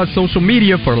 103.7 The Buzz social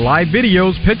media for live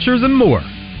videos, pictures, and more.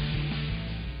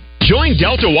 Join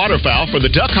Delta Waterfowl for the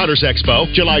Duck Hunters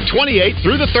Expo, July 28th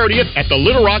through the 30th at the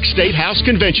Little Rock State House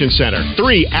Convention Center.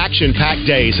 3 action-packed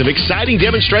days of exciting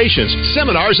demonstrations,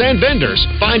 seminars, and vendors.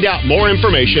 Find out more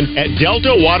information at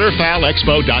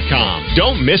DeltaWaterfowlExpo.com.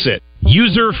 Don't miss it.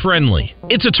 User-friendly.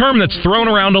 It's a term that's thrown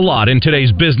around a lot in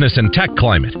today's business and tech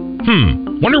climate.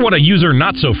 Wonder what a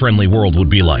user-not-so-friendly world would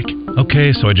be like.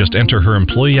 Okay, so I just enter her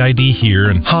employee ID here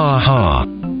and... Ha ha.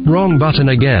 Wrong button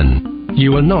again.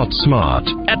 You are not smart.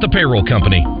 At the Payroll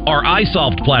Company, our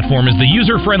iSolved platform is the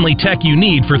user-friendly tech you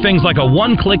need for things like a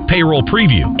one-click payroll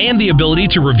preview and the ability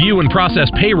to review and process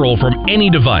payroll from any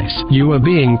device. You are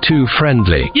being too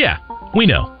friendly. Yeah, we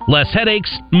know. Less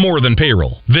headaches, more than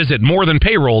payroll. Visit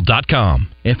morethanpayroll.com.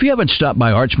 If you haven't stopped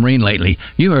by Arch Marine lately,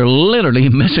 you are literally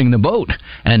missing the boat.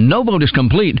 And no boat is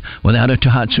complete without a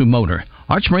Tohatsu motor.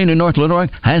 Arch Marine in North Little Rock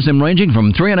has them ranging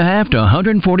from 3.5 to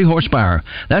 140 horsepower.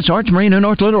 That's Arch Marine in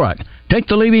North Little Rock. Take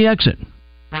the Levy exit.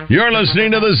 You're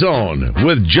listening to The Zone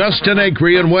with Justin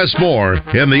Acree and Wes Moore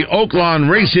in the Oaklawn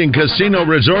Racing Casino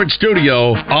Resort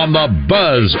Studio on the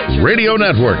Buzz Radio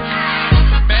Network.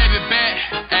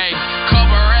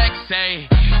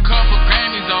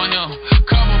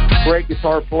 Great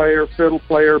guitar player, fiddle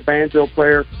player, banjo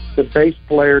player. The bass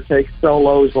player takes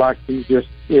solos like he's just,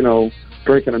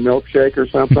 drinking a milkshake or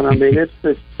something. I mean, it's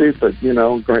stupid,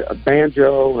 a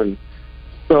banjo, and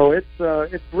so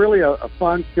it's really a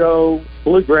fun show.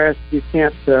 Bluegrass, you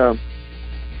can't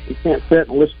sit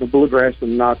and listen to bluegrass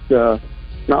and not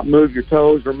move your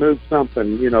toes or move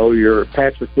something, your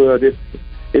patch your foot.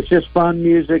 It's just fun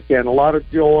music and a lot of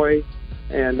joy,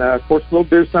 and of course we'll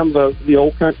do some of the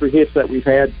old country hits that we've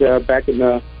had back in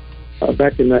the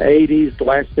 80s, the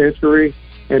last century.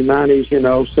 And 90s,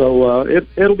 so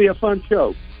it'll be a fun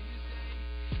show.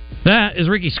 That is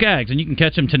Ricky Skaggs, and you can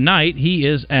catch him tonight. He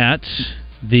is at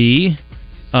the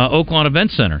Oaklawn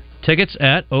Event Center. Tickets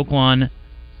at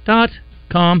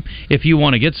oaklawn.com if you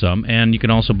want to get some, and you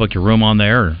can also book your room on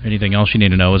there, or anything else you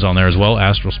need to know is on there as well.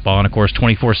 Astral Spa, and of course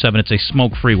 24/7. It's a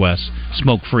smoke-free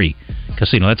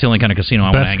casino. That's the only kind of casino I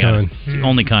want to hang out in. It's the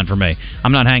only kind for me.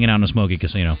 I'm not hanging out in a smoky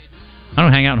casino. I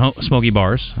don't hang out in smoky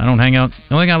bars. I don't hang out.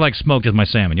 The only thing I like smoked is my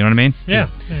salmon. You know what I mean? Yeah.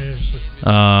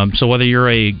 So whether you're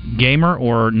a gamer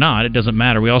or not, it doesn't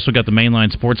matter. We also got the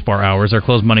mainline sports bar hours. They're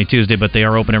closed Monday, Tuesday, but they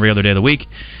are open every other day of the week.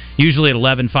 Usually at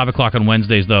 11, 5 o'clock on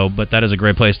Wednesdays, though. But that is a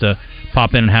great place to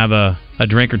pop in and have a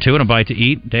drink or two and a bite to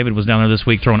eat. David was down there this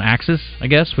week throwing axes, I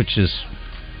guess, which is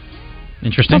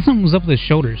interesting. I thought something was up with his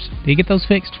shoulders. Did he get those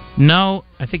fixed? No,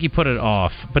 I think he put it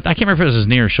off. But I can't remember if it was his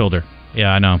knee or shoulder.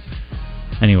 Yeah, I know.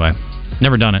 Anyway.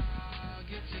 Never done it.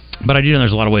 But I do know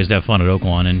there's a lot of ways to have fun at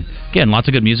Oaklawn. And again, lots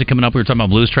of good music coming up. We were talking about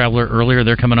Blues Traveler earlier.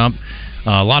 They're coming up.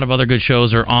 A lot of other good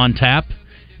shows are on tap,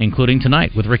 including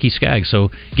tonight with Ricky Skaggs.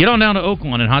 So get on down to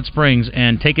Oaklawn in Hot Springs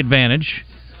and take advantage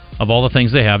of all the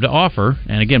things they have to offer.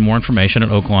 And again, more information at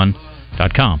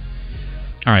oaklawn.com.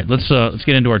 All right, let's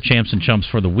get into our champs and chumps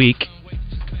for the week.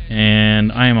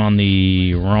 And I am on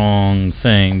the wrong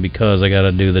thing because I got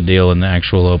to do the deal in the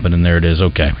actual open, and there it is.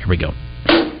 Okay, here we go.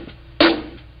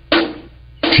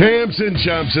 Champs and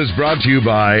Chumps is brought to you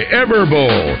by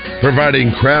Everbowl,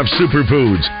 providing craft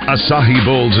superfoods, acai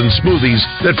bowls, and smoothies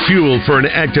that fuel for an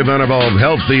active and evolved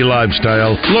healthy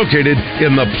lifestyle. Located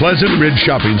in the Pleasant Ridge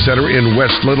Shopping Center in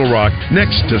West Little Rock,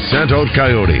 next to Santo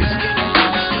Coyotes.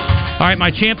 All right,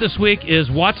 my champ this week is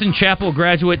Watson Chapel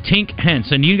graduate Tink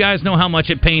Hence, and you guys know how much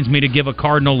it pains me to give a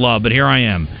Cardinal love, but here I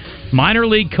am. Minor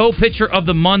League Co-Pitcher of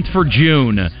the Month for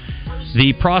June.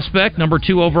 The prospect, number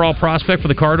 2 overall prospect for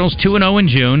the Cardinals, 2-0 in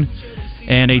June,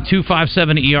 and a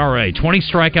 2.57 ERA. 20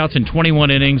 strikeouts in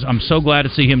 21 innings. I'm so glad to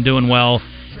see him doing well,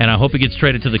 and I hope he gets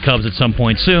traded to the Cubs at some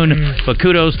point soon. But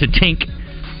kudos to Tink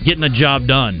getting the job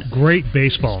done. Great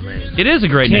baseball name. It is a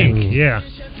great name. Yeah.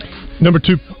 Number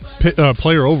 2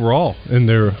 player overall in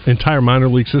their entire minor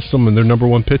league system and their number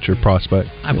 1 pitcher prospect.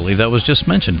 I believe that was just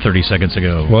mentioned 30 seconds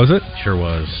ago. Was it? Sure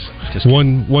was. Just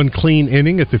one clean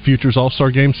inning at the Futures All-Star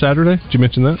Game Saturday. Did you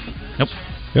mention that? Nope.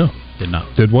 Yeah. Did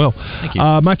not. Did well. Thank you.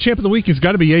 My champ of the week has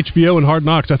got to be HBO and Hard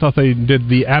Knocks. I thought they did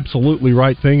the absolutely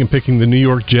right thing in picking the New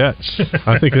York Jets.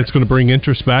 I think that's going to bring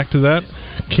interest back to that.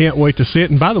 Can't wait to see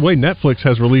it. And by the way, Netflix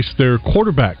has released their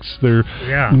quarterbacks, their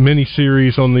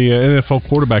mini-series on the NFL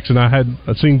quarterbacks, and I've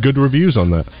seen good reviews on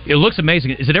that. It looks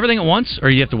amazing. Is it everything at once, or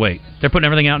you have to wait? They're putting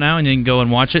everything out now, and you can go and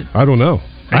watch it? I don't know.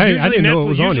 I didn't know it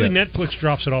was on yet. Usually Netflix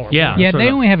drops it all. Yeah, they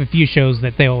only have a few shows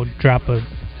that they'll drop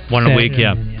one a week,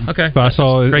 yeah. Okay. But I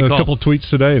saw a couple tweets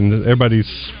today, and everybody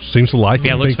seems to like it.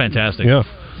 Yeah, it looks fantastic. Yeah.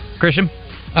 Christian?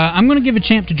 I'm going to give a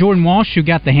champ to Jordan Walsh, who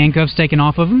got the handcuffs taken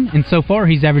off of him, and so far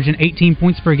he's averaging 18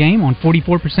 points per game on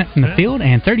 44% from the field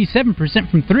and 37%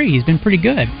 from 3. He's been pretty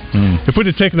good. If we'd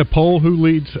have taken a poll, who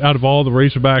leads out of all the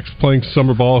Razorbacks playing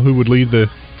summer ball, who would lead the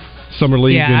summer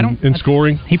league in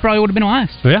scoring? He probably would have been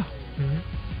last. Yeah.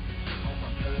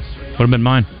 Would have been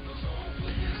mine.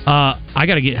 I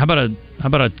got to get. How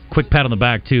about a quick pat on the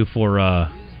back too for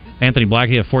Anthony Black,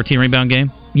 he had a 14-rebound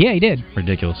game? Yeah, he did.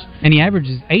 Ridiculous. And he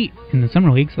averages 8 in the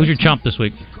summer league. So Who's your chump this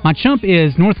week? My chump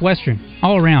is Northwestern,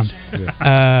 all around.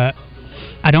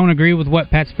 I don't agree with what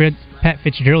Pat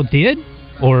Fitzgerald did,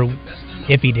 or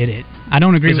if he did it. I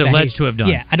don't agree with the alleged to have done.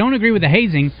 Yeah, I don't agree with the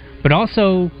hazing, but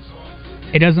also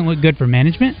it doesn't look good for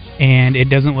management, and it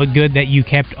doesn't look good that you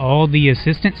kept all the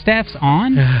assistant staffs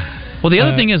on. Well, the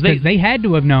other thing is they had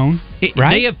to have known,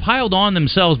 right? They have piled on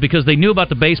themselves because they knew about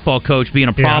the baseball coach being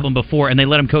a problem before, and they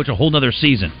let him coach a whole other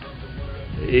season.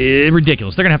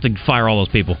 Ridiculous. They're going to have to fire all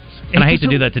those people. And I hate to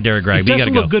do that to Derek Gregg, but you got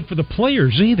to go. It doesn't look good for the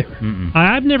players either.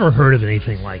 I've never heard of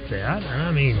anything like that.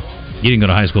 I mean... You didn't go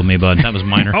to high school with me, bud. That was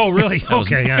minor. Oh, really?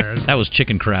 That was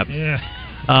chicken crap. Yeah.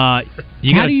 How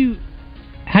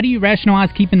do you rationalize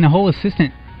keeping the whole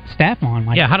assistant staff on?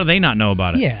 Like, how do they not know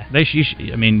about it? Yeah.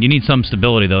 I mean, you need some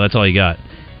stability, though. That's all you got.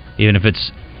 Even if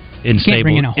it's unstable,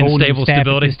 bring in a whole new staff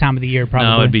stability. At this time of the year, probably.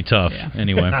 No, it'd be tough.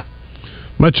 Anyway.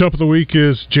 My chump of the week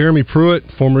is Jeremy Pruitt,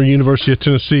 former University of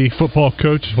Tennessee football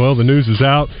coach. Well, the news is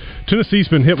out. Tennessee's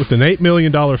been hit with an $8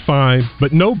 million fine,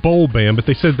 but no bowl ban. But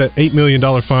they said that $8 million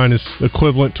fine is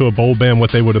equivalent to a bowl ban,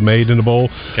 what they would have made in a bowl.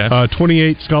 Okay.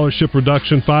 28 scholarship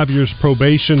reduction, 5 years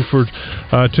probation for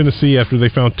Tennessee after they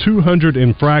found 200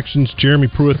 infractions. Jeremy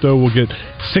Pruitt, though, will get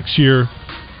 6-year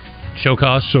show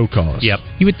cause. Yep.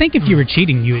 You would think if you were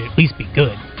cheating, you would at least be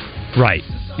good. Right.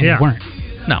 And you weren't.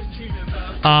 No.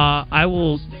 I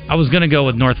was going to go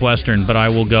with Northwestern, but I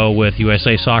will go with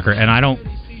USA Soccer, and I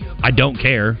don't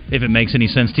care if it makes any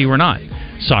sense to you or not.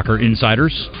 Soccer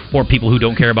insiders or people who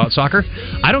don't care about soccer.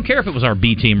 I don't care if it was our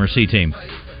B team or C team.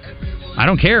 I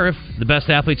don't care if the best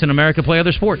athletes in America play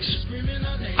other sports.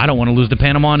 I don't want to lose to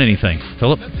Panama on anything.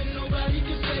 Philip?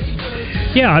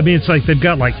 Yeah, I mean, it's like they've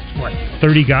got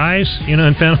 30 guys, in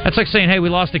Panama. That's like saying, hey, we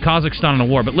lost to Kazakhstan in a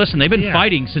war. But listen, they've been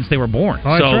fighting since they were born.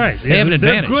 Oh, so that's right. They have an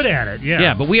advantage. They're good at it, yeah.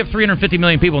 Yeah, but we have 350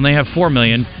 million people, and they have 4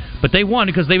 million. But they won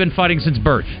because they've been fighting since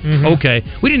birth. Mm-hmm. Okay.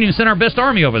 We didn't even send our best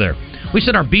army over there. We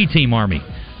sent our B-team army.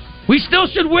 We still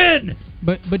should win!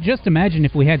 But just imagine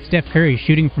if we had Steph Curry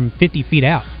shooting from 50 feet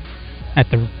out at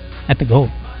the goal.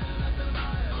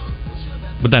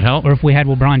 Would that help? Or if we had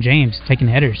LeBron James taking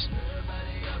headers.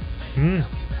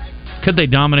 Could they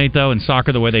dominate, though, in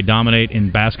soccer the way they dominate in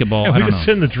basketball? Yeah, I don't know. We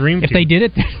could send the dream team. If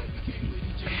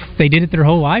they did it their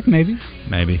whole life, maybe.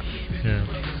 Maybe.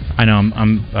 Yeah. I know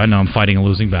I'm fighting a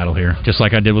losing battle here, just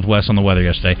like I did with Wes on the weather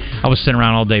yesterday. I was sitting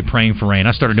around all day praying for rain.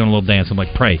 I started doing a little dance. I'm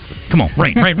like, pray. Come on,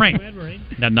 rain.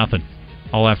 Nothing.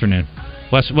 All afternoon.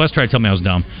 Wes tried to tell me I was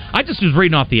dumb. I just was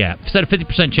reading off the app. It said a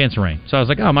 50% chance of rain. So I was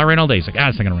like, oh, my rain all day. He's like,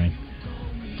 it's not going to rain.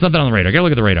 It's nothing on the radar. I got to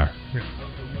look at the radar.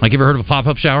 Like, you ever heard of a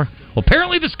pop-up shower? Well,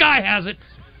 apparently the sky has it.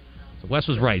 So Wes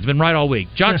was right. He's been right all week.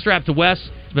 Jock strapped to Wes.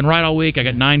 He's been right all week. I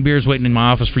got 9 beers waiting in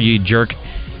my office for you jerk.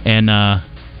 And how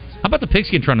about the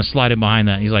pigskin trying to slide in behind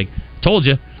that? He's like, told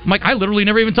you. I'm like, I literally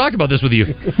never even talked about this with you.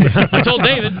 I told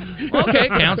David. Well, okay, it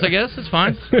counts, I guess. It's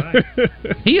fine.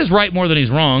 He is right more than he's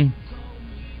wrong.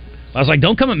 I was like,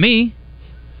 don't come at me.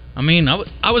 I mean,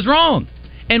 I was wrong.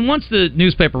 And once the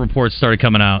newspaper reports started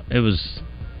coming out,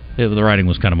 the writing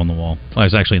was kind of on the wall. Well, it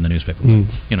was actually in the newspaper. You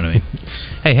know what I mean?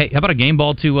 Hey, how about a game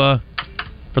ball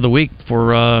for the week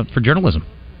for journalism?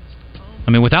 I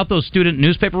mean, without those student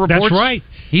newspaper reports, that's right.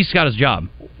 He's got his job.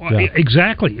 Well,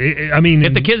 exactly. I mean,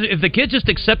 if the kids just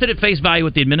accepted at face value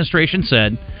what the administration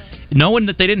said, knowing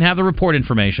that they didn't have the report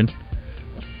information,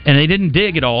 and they didn't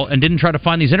dig at all and didn't try to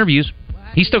find these interviews,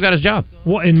 he still got his job.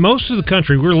 Well, in most of the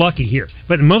country, we're lucky here,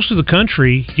 but in most of the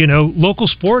country, local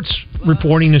sports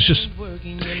reporting is just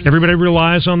everybody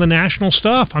relies on the national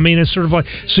stuff. I mean, it's sort of like,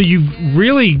 so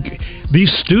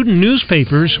these student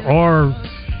newspapers are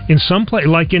in some place,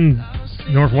 like in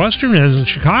Northwestern and in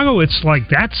Chicago, it's like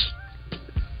that's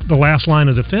the last line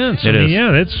of defense. It is.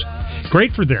 Yeah, that's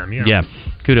great for them. Yeah,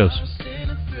 kudos.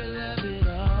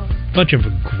 Bunch of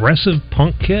aggressive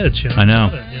punk kids. I know.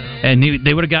 And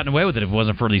they would have gotten away with it if it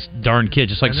wasn't for these darn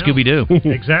kids, just like Scooby-Doo.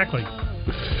 Exactly.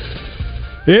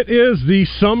 It is the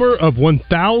summer of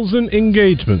 1,000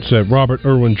 engagements at Robert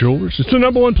Irwin Jewelers. It's the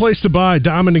 #1 place to buy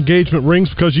diamond engagement rings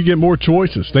because you get more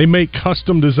choices. They make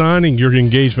custom designing your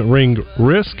engagement ring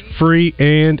risk-free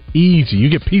and easy. You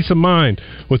get peace of mind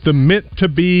with the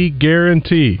meant-to-be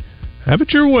guarantee. Have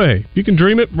it your way. You can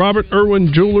dream it. Robert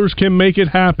Irwin Jewelers can make it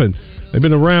happen. They've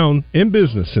been around in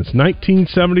business since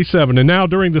 1977, and now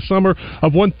during the Summer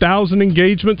of 1,000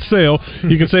 engagement sale,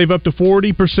 you can save up to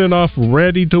 40% off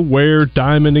ready-to-wear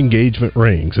diamond engagement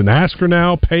rings. And ask her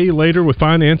now, pay later with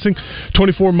financing,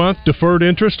 24-month deferred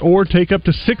interest, or take up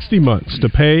to 60 months to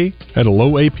pay at a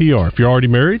low APR. If you're already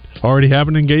married, already have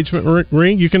an engagement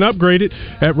ring, you can upgrade it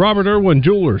at Robert Irwin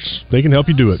Jewelers. They can help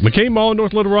you do it. McCain Mall in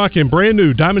North Little Rock and brand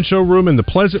new diamond showroom in the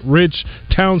Pleasant Ridge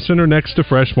Town Center next to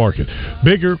Fresh Market.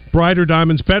 Bigger, brighter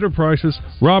diamonds, better prices.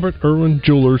 Robert Irwin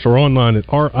Jewelers, or online at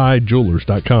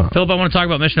rijewelers.com. Philip, I want to talk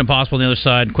about Mission Impossible on the other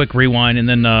side. Quick rewind, and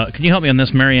then can you help me on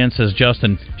this? Marianne says,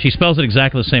 Justin, she spells it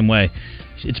exactly the same way.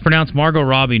 It's pronounced Margot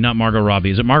Robbie, not Margot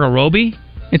Robbie. Is it Margot Robbie?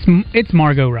 It's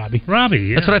Margot Robbie. Robbie,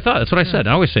 yeah. That's what I thought. That's what I said.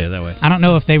 I always say it that way. I don't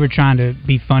know if they were trying to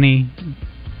be funny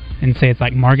and say it's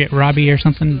like Margot Robbie or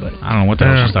something, but I don't know what the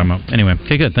hell she's talking about. Anyway,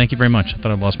 okay, good. Thank you very much. I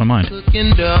thought I'd lost my mind.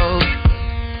 Cooking dough.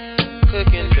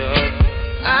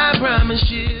 I promise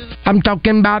you. I'm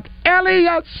talking about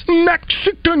Elias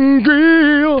Mexican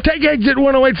Grill. Take exit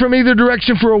 108 from either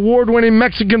direction for award-winning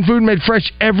Mexican food made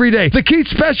fresh every day. The Keith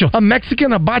Special, a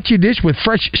Mexican hibachi dish with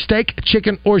fresh steak,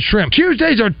 chicken, or shrimp.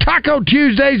 Tuesdays are Taco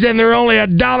Tuesdays, and they're only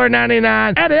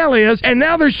 $1.99 at Elias, and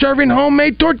now they're serving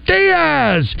homemade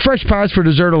tortillas. Fresh pies for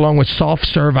dessert along with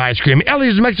soft-serve ice cream.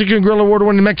 Elias Mexican Grill,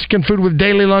 award-winning Mexican food with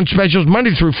daily lunch specials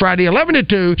Monday through Friday, 11 to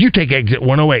 2. You take exit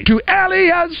 108 to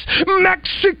Elias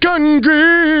Mexican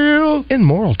Grill in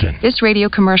Morrilton. This radio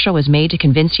commercial was made to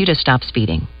convince you to stop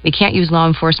speeding. We can't use law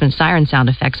enforcement siren sound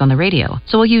effects on the radio,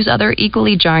 so we'll use other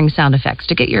equally jarring sound effects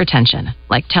to get your attention,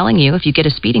 like telling you if you get a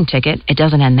speeding ticket, it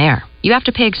doesn't end there. You have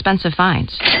to pay expensive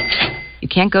fines. You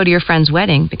can't go to your friend's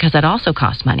wedding because that also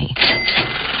costs money.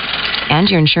 And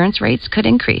your insurance rates could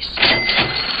increase.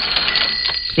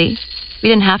 See? We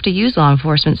didn't have to use law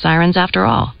enforcement sirens after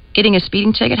all. Getting a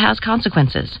speeding ticket has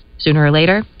consequences. Sooner or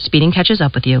later, speeding catches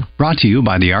up with you. Brought to you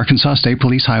by the Arkansas State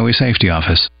Police Highway Safety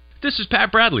Office. This is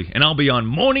Pat Bradley, and I'll be on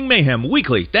Morning Mayhem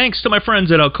weekly thanks to my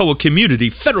friends at Alcoa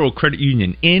Community Federal Credit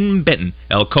Union in Benton.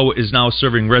 Alcoa is now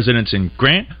serving residents in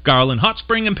Grant, Garland, Hot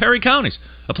Spring, and Perry counties.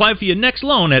 Apply for your next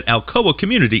loan at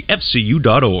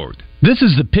alcoacommunityfcu.org. This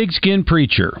is the Pigskin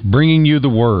Preacher, bringing you the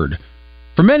word.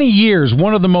 For many years,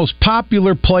 one of the most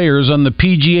popular players on the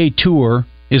PGA Tour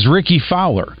is Ricky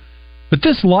Fowler. But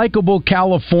this likable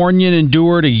Californian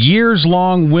endured a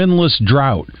years-long winless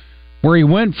drought, where he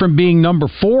went from being number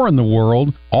 4 in the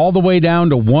world all the way down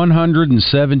to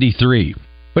 173.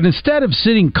 But instead of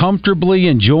sitting comfortably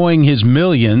enjoying his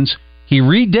millions, he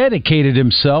rededicated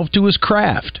himself to his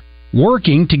craft,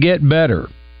 working to get better.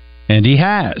 And he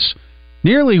has,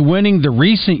 nearly winning the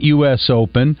recent U.S.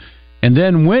 Open and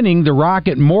then winning the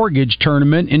Rocket Mortgage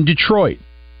Tournament in Detroit.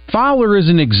 Fowler is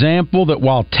an example that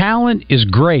while talent is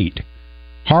great,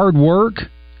 hard work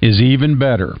is even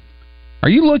better. Are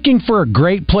you looking for a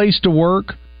great place to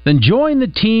work? Then join the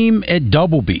team at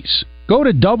Doublebees. Go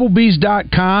to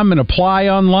Doublebees.com and apply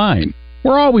online.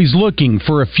 We're always looking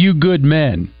for a few good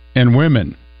men and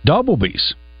women.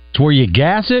 Doublebees. It's where you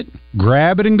gas it,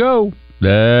 grab it, and go.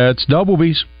 That's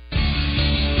Doublebees.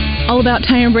 All About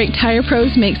Tire and Brake Tire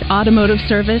Pros makes automotive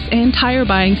service and tire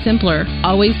buying simpler,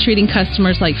 always treating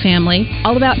customers like family.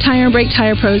 All About Tire and Brake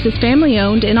Tire Pros is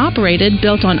family-owned and operated,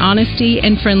 built on honesty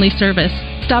and friendly service.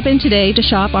 Stop in today to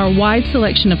shop our wide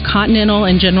selection of Continental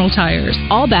and General tires,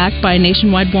 all backed by a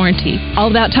nationwide warranty. All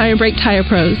About Tire and Brake Tire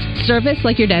Pros, service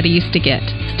like your daddy used to get.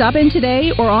 Stop in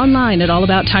today or online at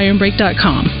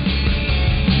allabouttireandbrake.com.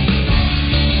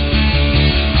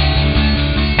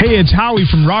 Hey, it's Howie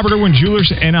from Robert Irwin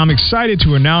Jewelers, and I'm excited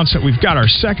to announce that we've got our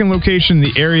second location in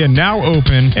the area now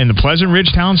open in the Pleasant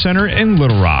Ridge Town Center in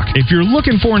Little Rock. If you're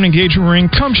looking for an engagement ring,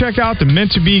 come check out the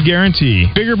Meant to Be Guarantee.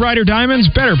 Bigger, brighter diamonds,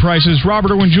 better prices, Robert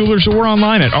Irwin Jewelers, or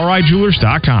online at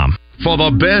rijewelers.com. For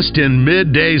the best in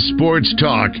midday sports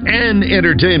talk and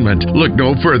entertainment, look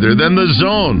no further than The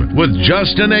Zone with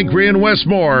Justin Acree and Wes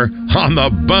Moore on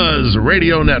the Buzz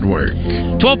Radio Network.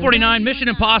 12:49, Mission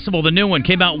Impossible, the new one,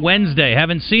 came out Wednesday.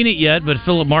 Haven't seen it yet, but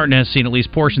Philip Martin has seen at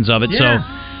least portions of it. Yeah.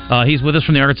 So he's with us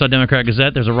from the Arkansas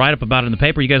Democrat-Gazette. There's a write-up about it in the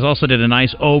paper. You guys also did a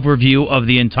nice overview of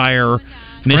the entire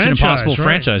Mission Impossible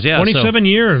franchise. Yeah, 27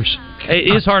 years.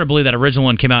 It is hard to believe that original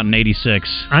one came out in 86.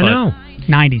 I know.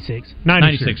 96.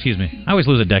 96, excuse me. I always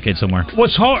lose a decade somewhere.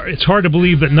 What's hard? It's hard to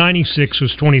believe that 96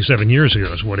 was 27 years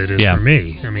ago is what it is for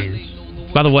me. I mean,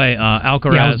 by the way,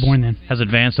 Alcaraz I was born then. has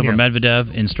advanced over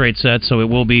Medvedev in straight sets, so it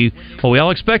will be what we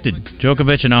all expected,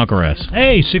 Djokovic and Alcaraz.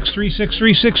 Hey, 6-3,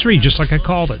 6-3, 6-3, just like I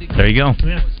called it. There you go.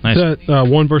 Yeah. Nice. Is that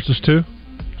 1 versus 2?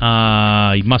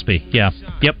 It must be, yeah.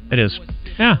 Yep, it is.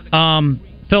 Yeah.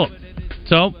 Philip,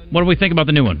 so what do we think about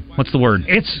the new one? What's the word?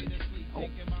 It's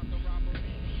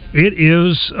It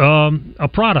is a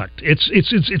product.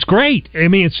 It's great. I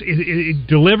mean, it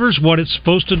delivers what it's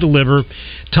supposed to deliver.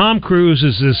 Tom Cruise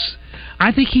is this.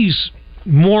 I think he's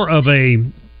more of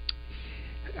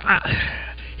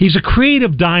he's a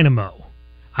creative dynamo.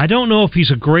 I don't know if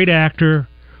he's a great actor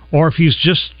or if he's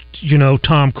just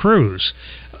Tom Cruise,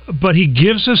 but he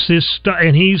gives us this stuff,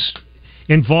 and he's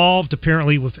involved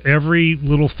apparently with every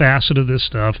little facet of this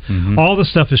stuff. Mm-hmm. All the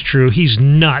stuff is true. He's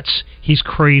nuts. He's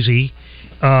crazy.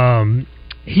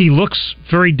 He looks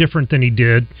very different than he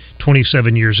did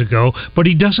 27 years ago, but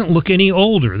he doesn't look any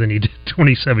older than he did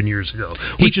 27 years ago,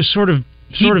 which is sort of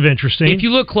interesting. If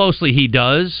you look closely, he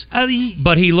does,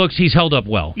 but he's held up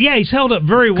well. Yeah, he's held up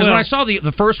very well. Because when I saw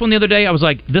the first one the other day, I was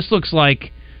like, this looks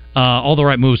like All the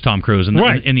Right Moves, Tom Cruise, in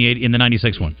the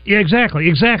 96 one. Yeah, exactly.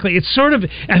 It's sort of,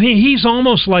 I mean, he's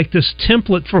almost like this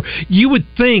template for, you would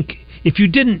think, if you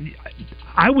didn't,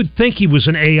 I would think he was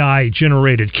an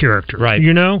AI-generated character. Right.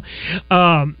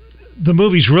 The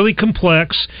movie's really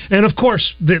complex, and of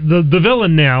course, the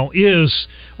villain now is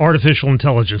artificial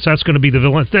intelligence. That's going to be the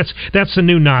villain. That's the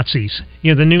new Nazis.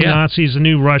 The new Nazis, the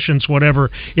new Russians, whatever.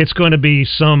 It's going to be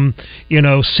some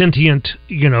sentient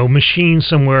machine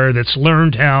somewhere that's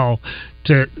learned that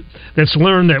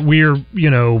we're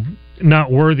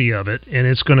not worthy of it, and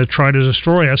it's going to try to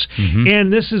destroy us. Mm-hmm.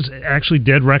 And this is actually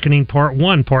Dead Reckoning Part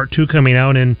 1. Part 2 coming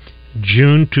out in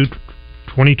June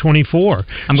 2024.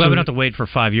 I'm glad we don't have to wait for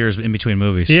 5 years in between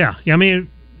movies. Yeah, I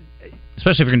mean,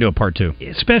 especially if you're going to do a part 2.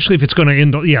 Especially if it's going to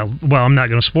end. Yeah, well, I'm not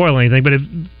going to spoil anything, but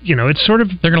it's sort of,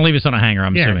 they're going to leave us on a hanger.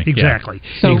 I'm assuming. Exactly.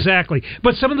 Yeah. Exactly.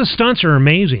 But some of the stunts are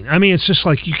amazing. I mean, it's just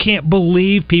like you can't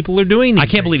believe people are doing these. I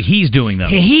can't believe he's doing them.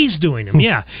 He's doing them.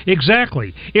 Yeah,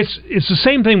 exactly. It's the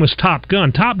same thing with Top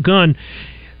Gun. Top Gun.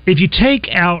 If you take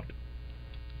out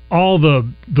all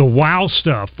the wow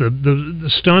stuff, the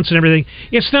stunts and everything,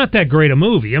 it's not that great a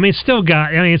movie. I mean, it's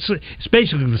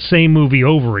basically the same movie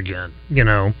over again,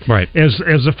 right? As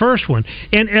the first one.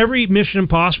 And every Mission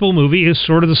Impossible movie is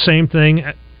sort of the same thing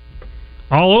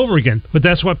all over again. But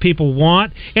that's what people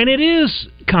want, and it is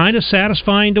kind of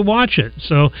satisfying to watch it.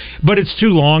 So, but it's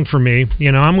too long for me.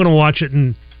 I'm going to watch it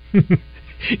in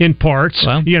parts.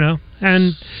 Well,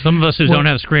 and some of us who don't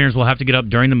have screeners will have to get up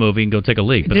during the movie and go take a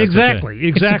leak. But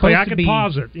exactly. I can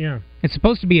pause it. Yeah. It's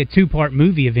supposed to be a 2-part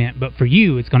movie event, but for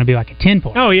you, it's going to be like a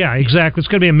 10-part. Oh yeah, exactly. It's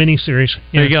going to be a mini series.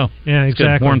 There you go. Yeah, it's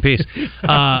exactly. Good. War and Peace.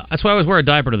 That's why I always wear a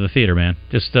diaper to the theater, man.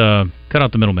 Just cut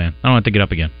out the middleman. I don't have to get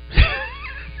up again.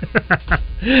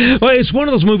 Well, it's one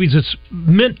of those movies that's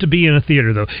meant to be in a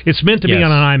theater, though. It's meant to be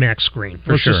on an IMAX screen.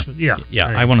 For sure. Yeah.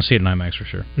 Right. I want to see it in IMAX for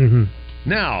sure. Mm-hmm.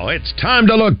 Now it's time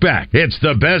to look back. It's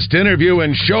the best interview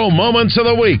and show moments of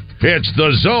the week. It's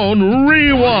the Zone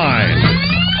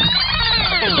Rewind.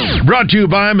 Brought to you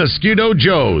by Mosquito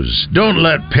Joe's. Don't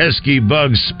let pesky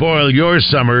bugs spoil your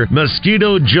summer.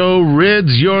 Mosquito Joe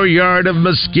rids your yard of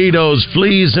mosquitoes,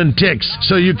 fleas, and ticks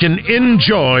so you can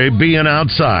enjoy being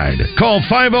outside. Call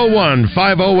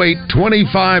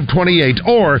 501-508-2528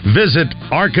 or visit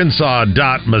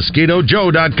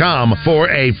arkansas.mosquitojoe.com for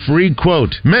a free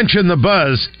quote. Mention the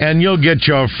buzz and you'll get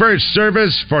your first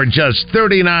service for just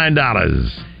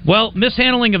 $39. Well,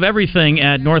 mishandling of everything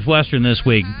at Northwestern this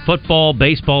week. Football,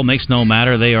 baseball, makes no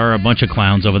matter. They are a bunch of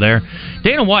clowns over there.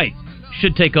 Dana White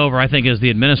should take over, I think, as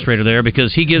the administrator there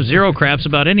because he gives zero craps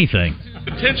about anything.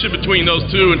 The tension between those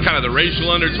two and kind of the racial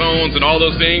undertones and all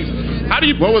those things.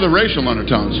 What were the racial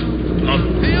undertones?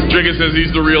 Driggett says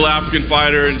he's the real African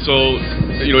fighter, and so,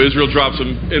 Israel dropped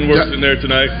some N-words in there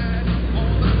tonight.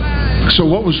 So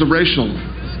what was the racial?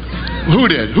 Who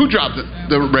did? Who dropped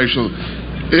the racial?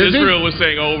 Israel was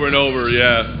saying over and over,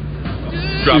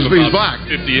 He's black.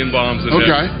 50 N-bombs in there.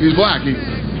 Okay, he's black.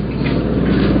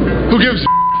 Who gives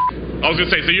I was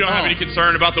going to say, so you don't have any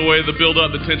concern about the way the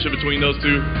build-up, the tension between those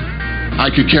two?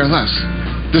 I could care less.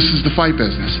 This is the fight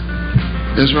business.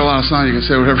 Israel Adesanya, you can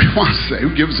say whatever you want to say. Who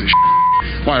gives a shit?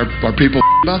 Why, are people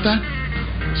about that?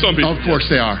 Some people. Of course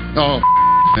they are. Oh,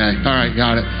 hey. All right,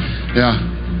 got it. Yeah.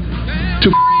 Too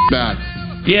bad.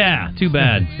 Yeah, too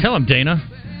bad. Tell him, Dana.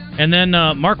 And then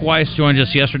Mark Weiss joined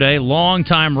us yesterday,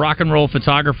 longtime rock and roll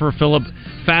photographer. Philip,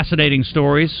 fascinating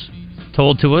stories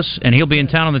told to us, and he'll be in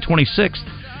town on the 26th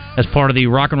as part of the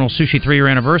Rock and Roll Sushi 3-year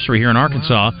anniversary here in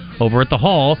Arkansas over at the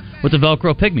Hall with the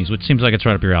Velcro Pygmies, which seems like it's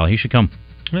right up your alley. He should come.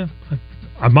 Yeah,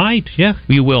 I might, yeah.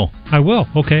 You will. I will,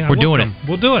 okay. We're doing it.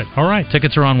 We'll do it, all right.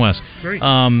 Tickets are on West. Great.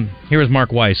 Here is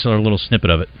Mark Weiss, a little snippet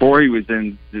of it. Before he was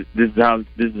in, this is how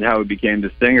he became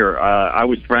the singer. I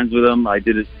was friends with him. I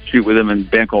did a shoot with him in a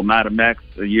band called Madam X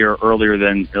a year earlier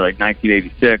than,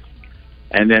 1986.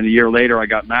 And then a year later, I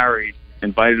got married,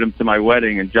 invited him to my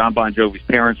wedding, and John Bon Jovi's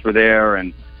parents were there,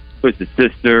 and with his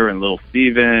sister and little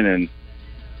Steven,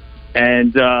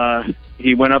 and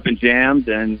he went up and jammed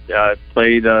and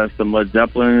played some Led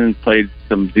Zeppelin, played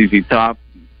some ZZ Top,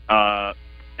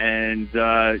 and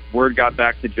word got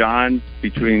back to John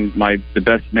between the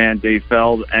best man Dave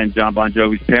Feld and John Bon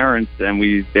Jovi's parents,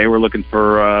 and they were looking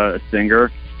for a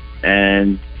singer,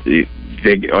 and they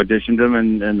auditioned him,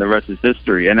 and the rest is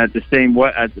history. And at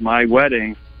my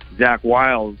wedding, Zach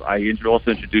Wild, I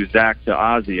also introduced Zach to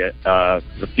Ozzy a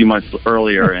few months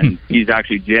earlier, and he's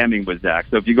actually jamming with Zach.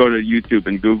 So if you go to YouTube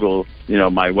and Google,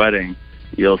 my wedding,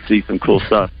 you'll see some cool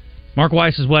stuff. Mark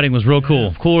Weiss's wedding was real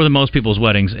cool, cooler than most people's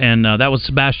weddings, and that was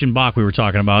Sebastian Bach we were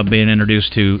talking about, being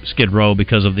introduced to Skid Row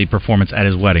because of the performance at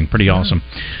his wedding. Pretty awesome.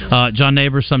 John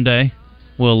Neighbors someday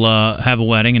will have a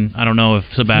wedding, and I don't know if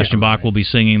Sebastian Bach will be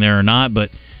singing there or not, but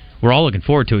we're all looking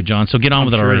forward to it, John. So get on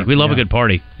with it already. We love a good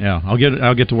party. Yeah, I'll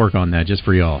get to work on that just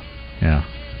for y'all. Yeah.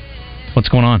 What's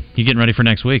going on? You getting ready for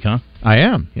next week, huh? I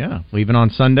am. Yeah, leaving on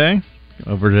Sunday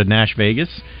over to Nash Vegas.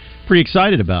 Pretty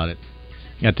excited about it.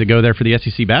 Got to go there for the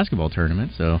SEC basketball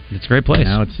tournament, so it's a great place.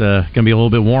 Now it's going to be a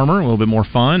little bit warmer, a little bit more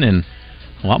fun, and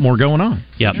a lot more going on.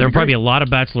 Yeah, there'll probably be a lot of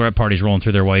bachelorette parties rolling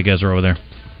through there while you guys are over there.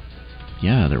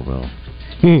 Yeah, there will.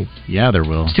 Yeah, there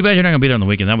will. It's too bad you're not going to be there on the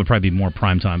weekend. That would probably be more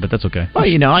prime time, but that's okay. Well,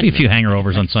 I'd a few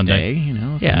hangovers on Sunday.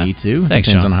 If you need to. Thanks,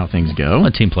 Depends John. on how things go. I'm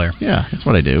a team player. Yeah, that's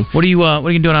what I do. What are you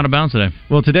doing out of bounds today?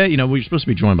 Well, today, we were supposed to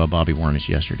be joined by Bobby Warnish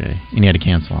yesterday, and he had to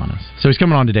cancel on us. So he's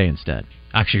coming on today instead.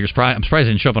 Actually, I'm surprised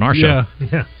he didn't show up on our show.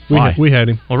 Yeah. We had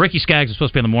him. Well, Ricky Skaggs was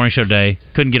supposed to be on the morning show today.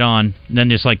 Couldn't get on. And then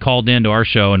just called in to our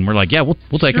show, and we're like, yeah, we'll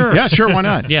take him. Yeah, sure, why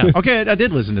not? Yeah. Okay, I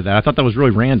did listen to that. I thought that was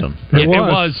really random. It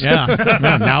was. Yeah.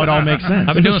 Now it all makes sense.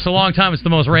 I've been doing this a long time. It's the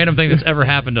most random thing that's ever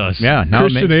happened to us. Yeah. Now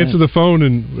Christian answered the phone,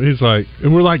 and he's like,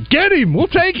 and we're like, get him. We'll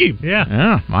take him.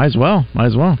 Yeah, might as well.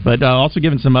 But also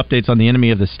giving some updates on the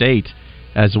enemy of the state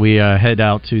as we head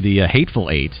out to the Hateful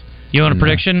Eight. You want a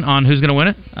prediction on who's going to win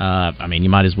it? You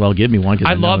might as well give me one.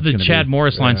 I love the Chad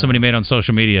Morris line somebody made on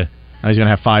social media. He's going to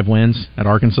have 5 wins at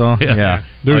Arkansas? Yeah.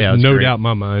 There's no doubt in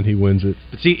my mind he wins it.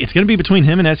 But see, it's going to be between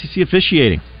him and SEC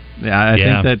officiating. I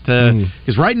think that...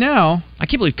 Because right now... I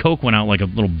can't believe Coke went out like a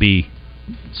little B.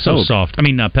 So soft. I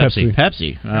mean, Pepsi.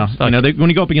 Pepsi. Well, when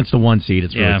you go up against the 1 seed,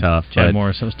 it's really tough. Chad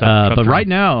Morris, that was tough. But right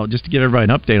now, just to give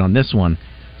everybody an update on this one,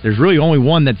 there's really only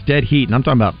one that's dead heat, and I'm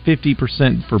talking about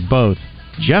 50% for both.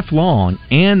 Jeff Long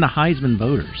and the Heisman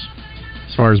voters,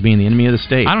 as far as being the enemy of the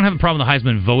state. I don't have a problem with the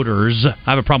Heisman voters. I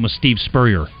have a problem with Steve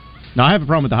Spurrier. No, I have a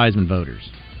problem with the Heisman voters.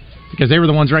 Because they were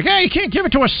the ones who were like, hey, you can't give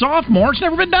it to a sophomore. It's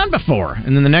never been done before.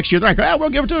 And then the next year, they're like, we'll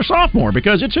give it to a sophomore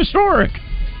because it's historic.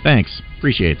 Thanks.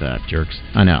 Appreciate that, jerks.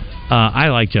 I know. I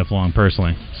like Jeff Long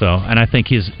personally. And I think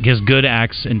his good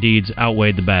acts and deeds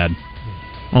outweighed the bad.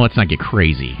 Well, let's not get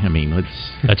crazy.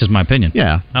 That's just my opinion.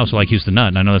 Yeah. I also like Houston Nutt,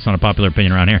 and I know that's not a popular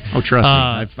opinion around here. Oh, trust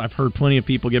me. I've heard plenty of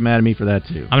people get mad at me for that,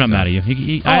 too. I'm not mad at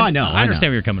you. I know. I understand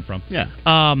where you're coming from. Yeah.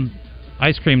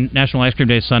 Ice cream, National Ice Cream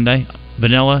Day Sunday.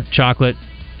 Vanilla, chocolate.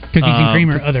 Cookies and cream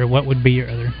or other? What would be your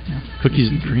other? Yeah. Cookies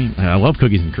and cream. I love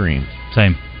cookies and cream.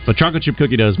 Same. But chocolate chip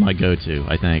cookie dough is my go-to,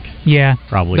 I think. Yeah.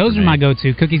 Probably. Those are my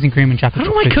go-to, cookies and cream and chocolate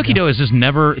chip cookie cookie dough is just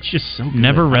never... It's just so good.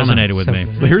 Never resonated with me.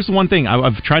 But here's the one thing.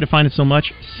 I've tried to find it so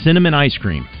much. Cinnamon ice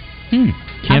cream. Can't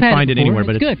find it anywhere,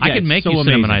 but it's I could make you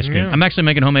cinnamon ice cream. I'm actually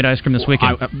making homemade ice cream this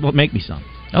weekend. Well, make me some.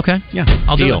 Okay. Yeah.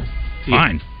 I'll do it.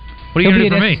 Fine. What are you going to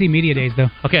do for me? SEC Media Days, though.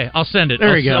 Okay, I'll send it.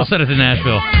 There you go. I'll send it to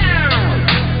Nashville.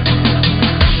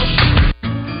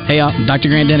 Hey y'all, Dr.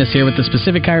 Grant Dennis here with the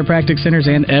Specific Chiropractic Centers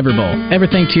and Everbowl. Ever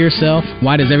think to yourself,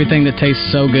 why does everything that tastes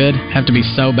so good have to be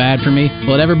so bad for me?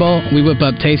 Well, at Everbowl, we whip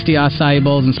up tasty acai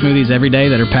bowls and smoothies every day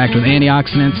that are packed with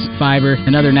antioxidants, fiber,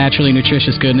 and other naturally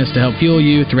nutritious goodness to help fuel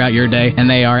you throughout your day,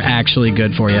 and they are actually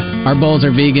good for you. Our bowls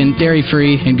are vegan,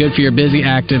 dairy-free, and good for your busy,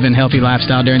 active, and healthy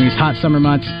lifestyle during these hot summer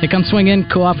months. Hey, come swing in,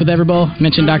 cool off with Everbowl,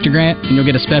 mention Dr. Grant, and you'll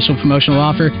get a special promotional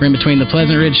offer. We're in between the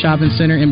Pleasant Ridge Shopping Center and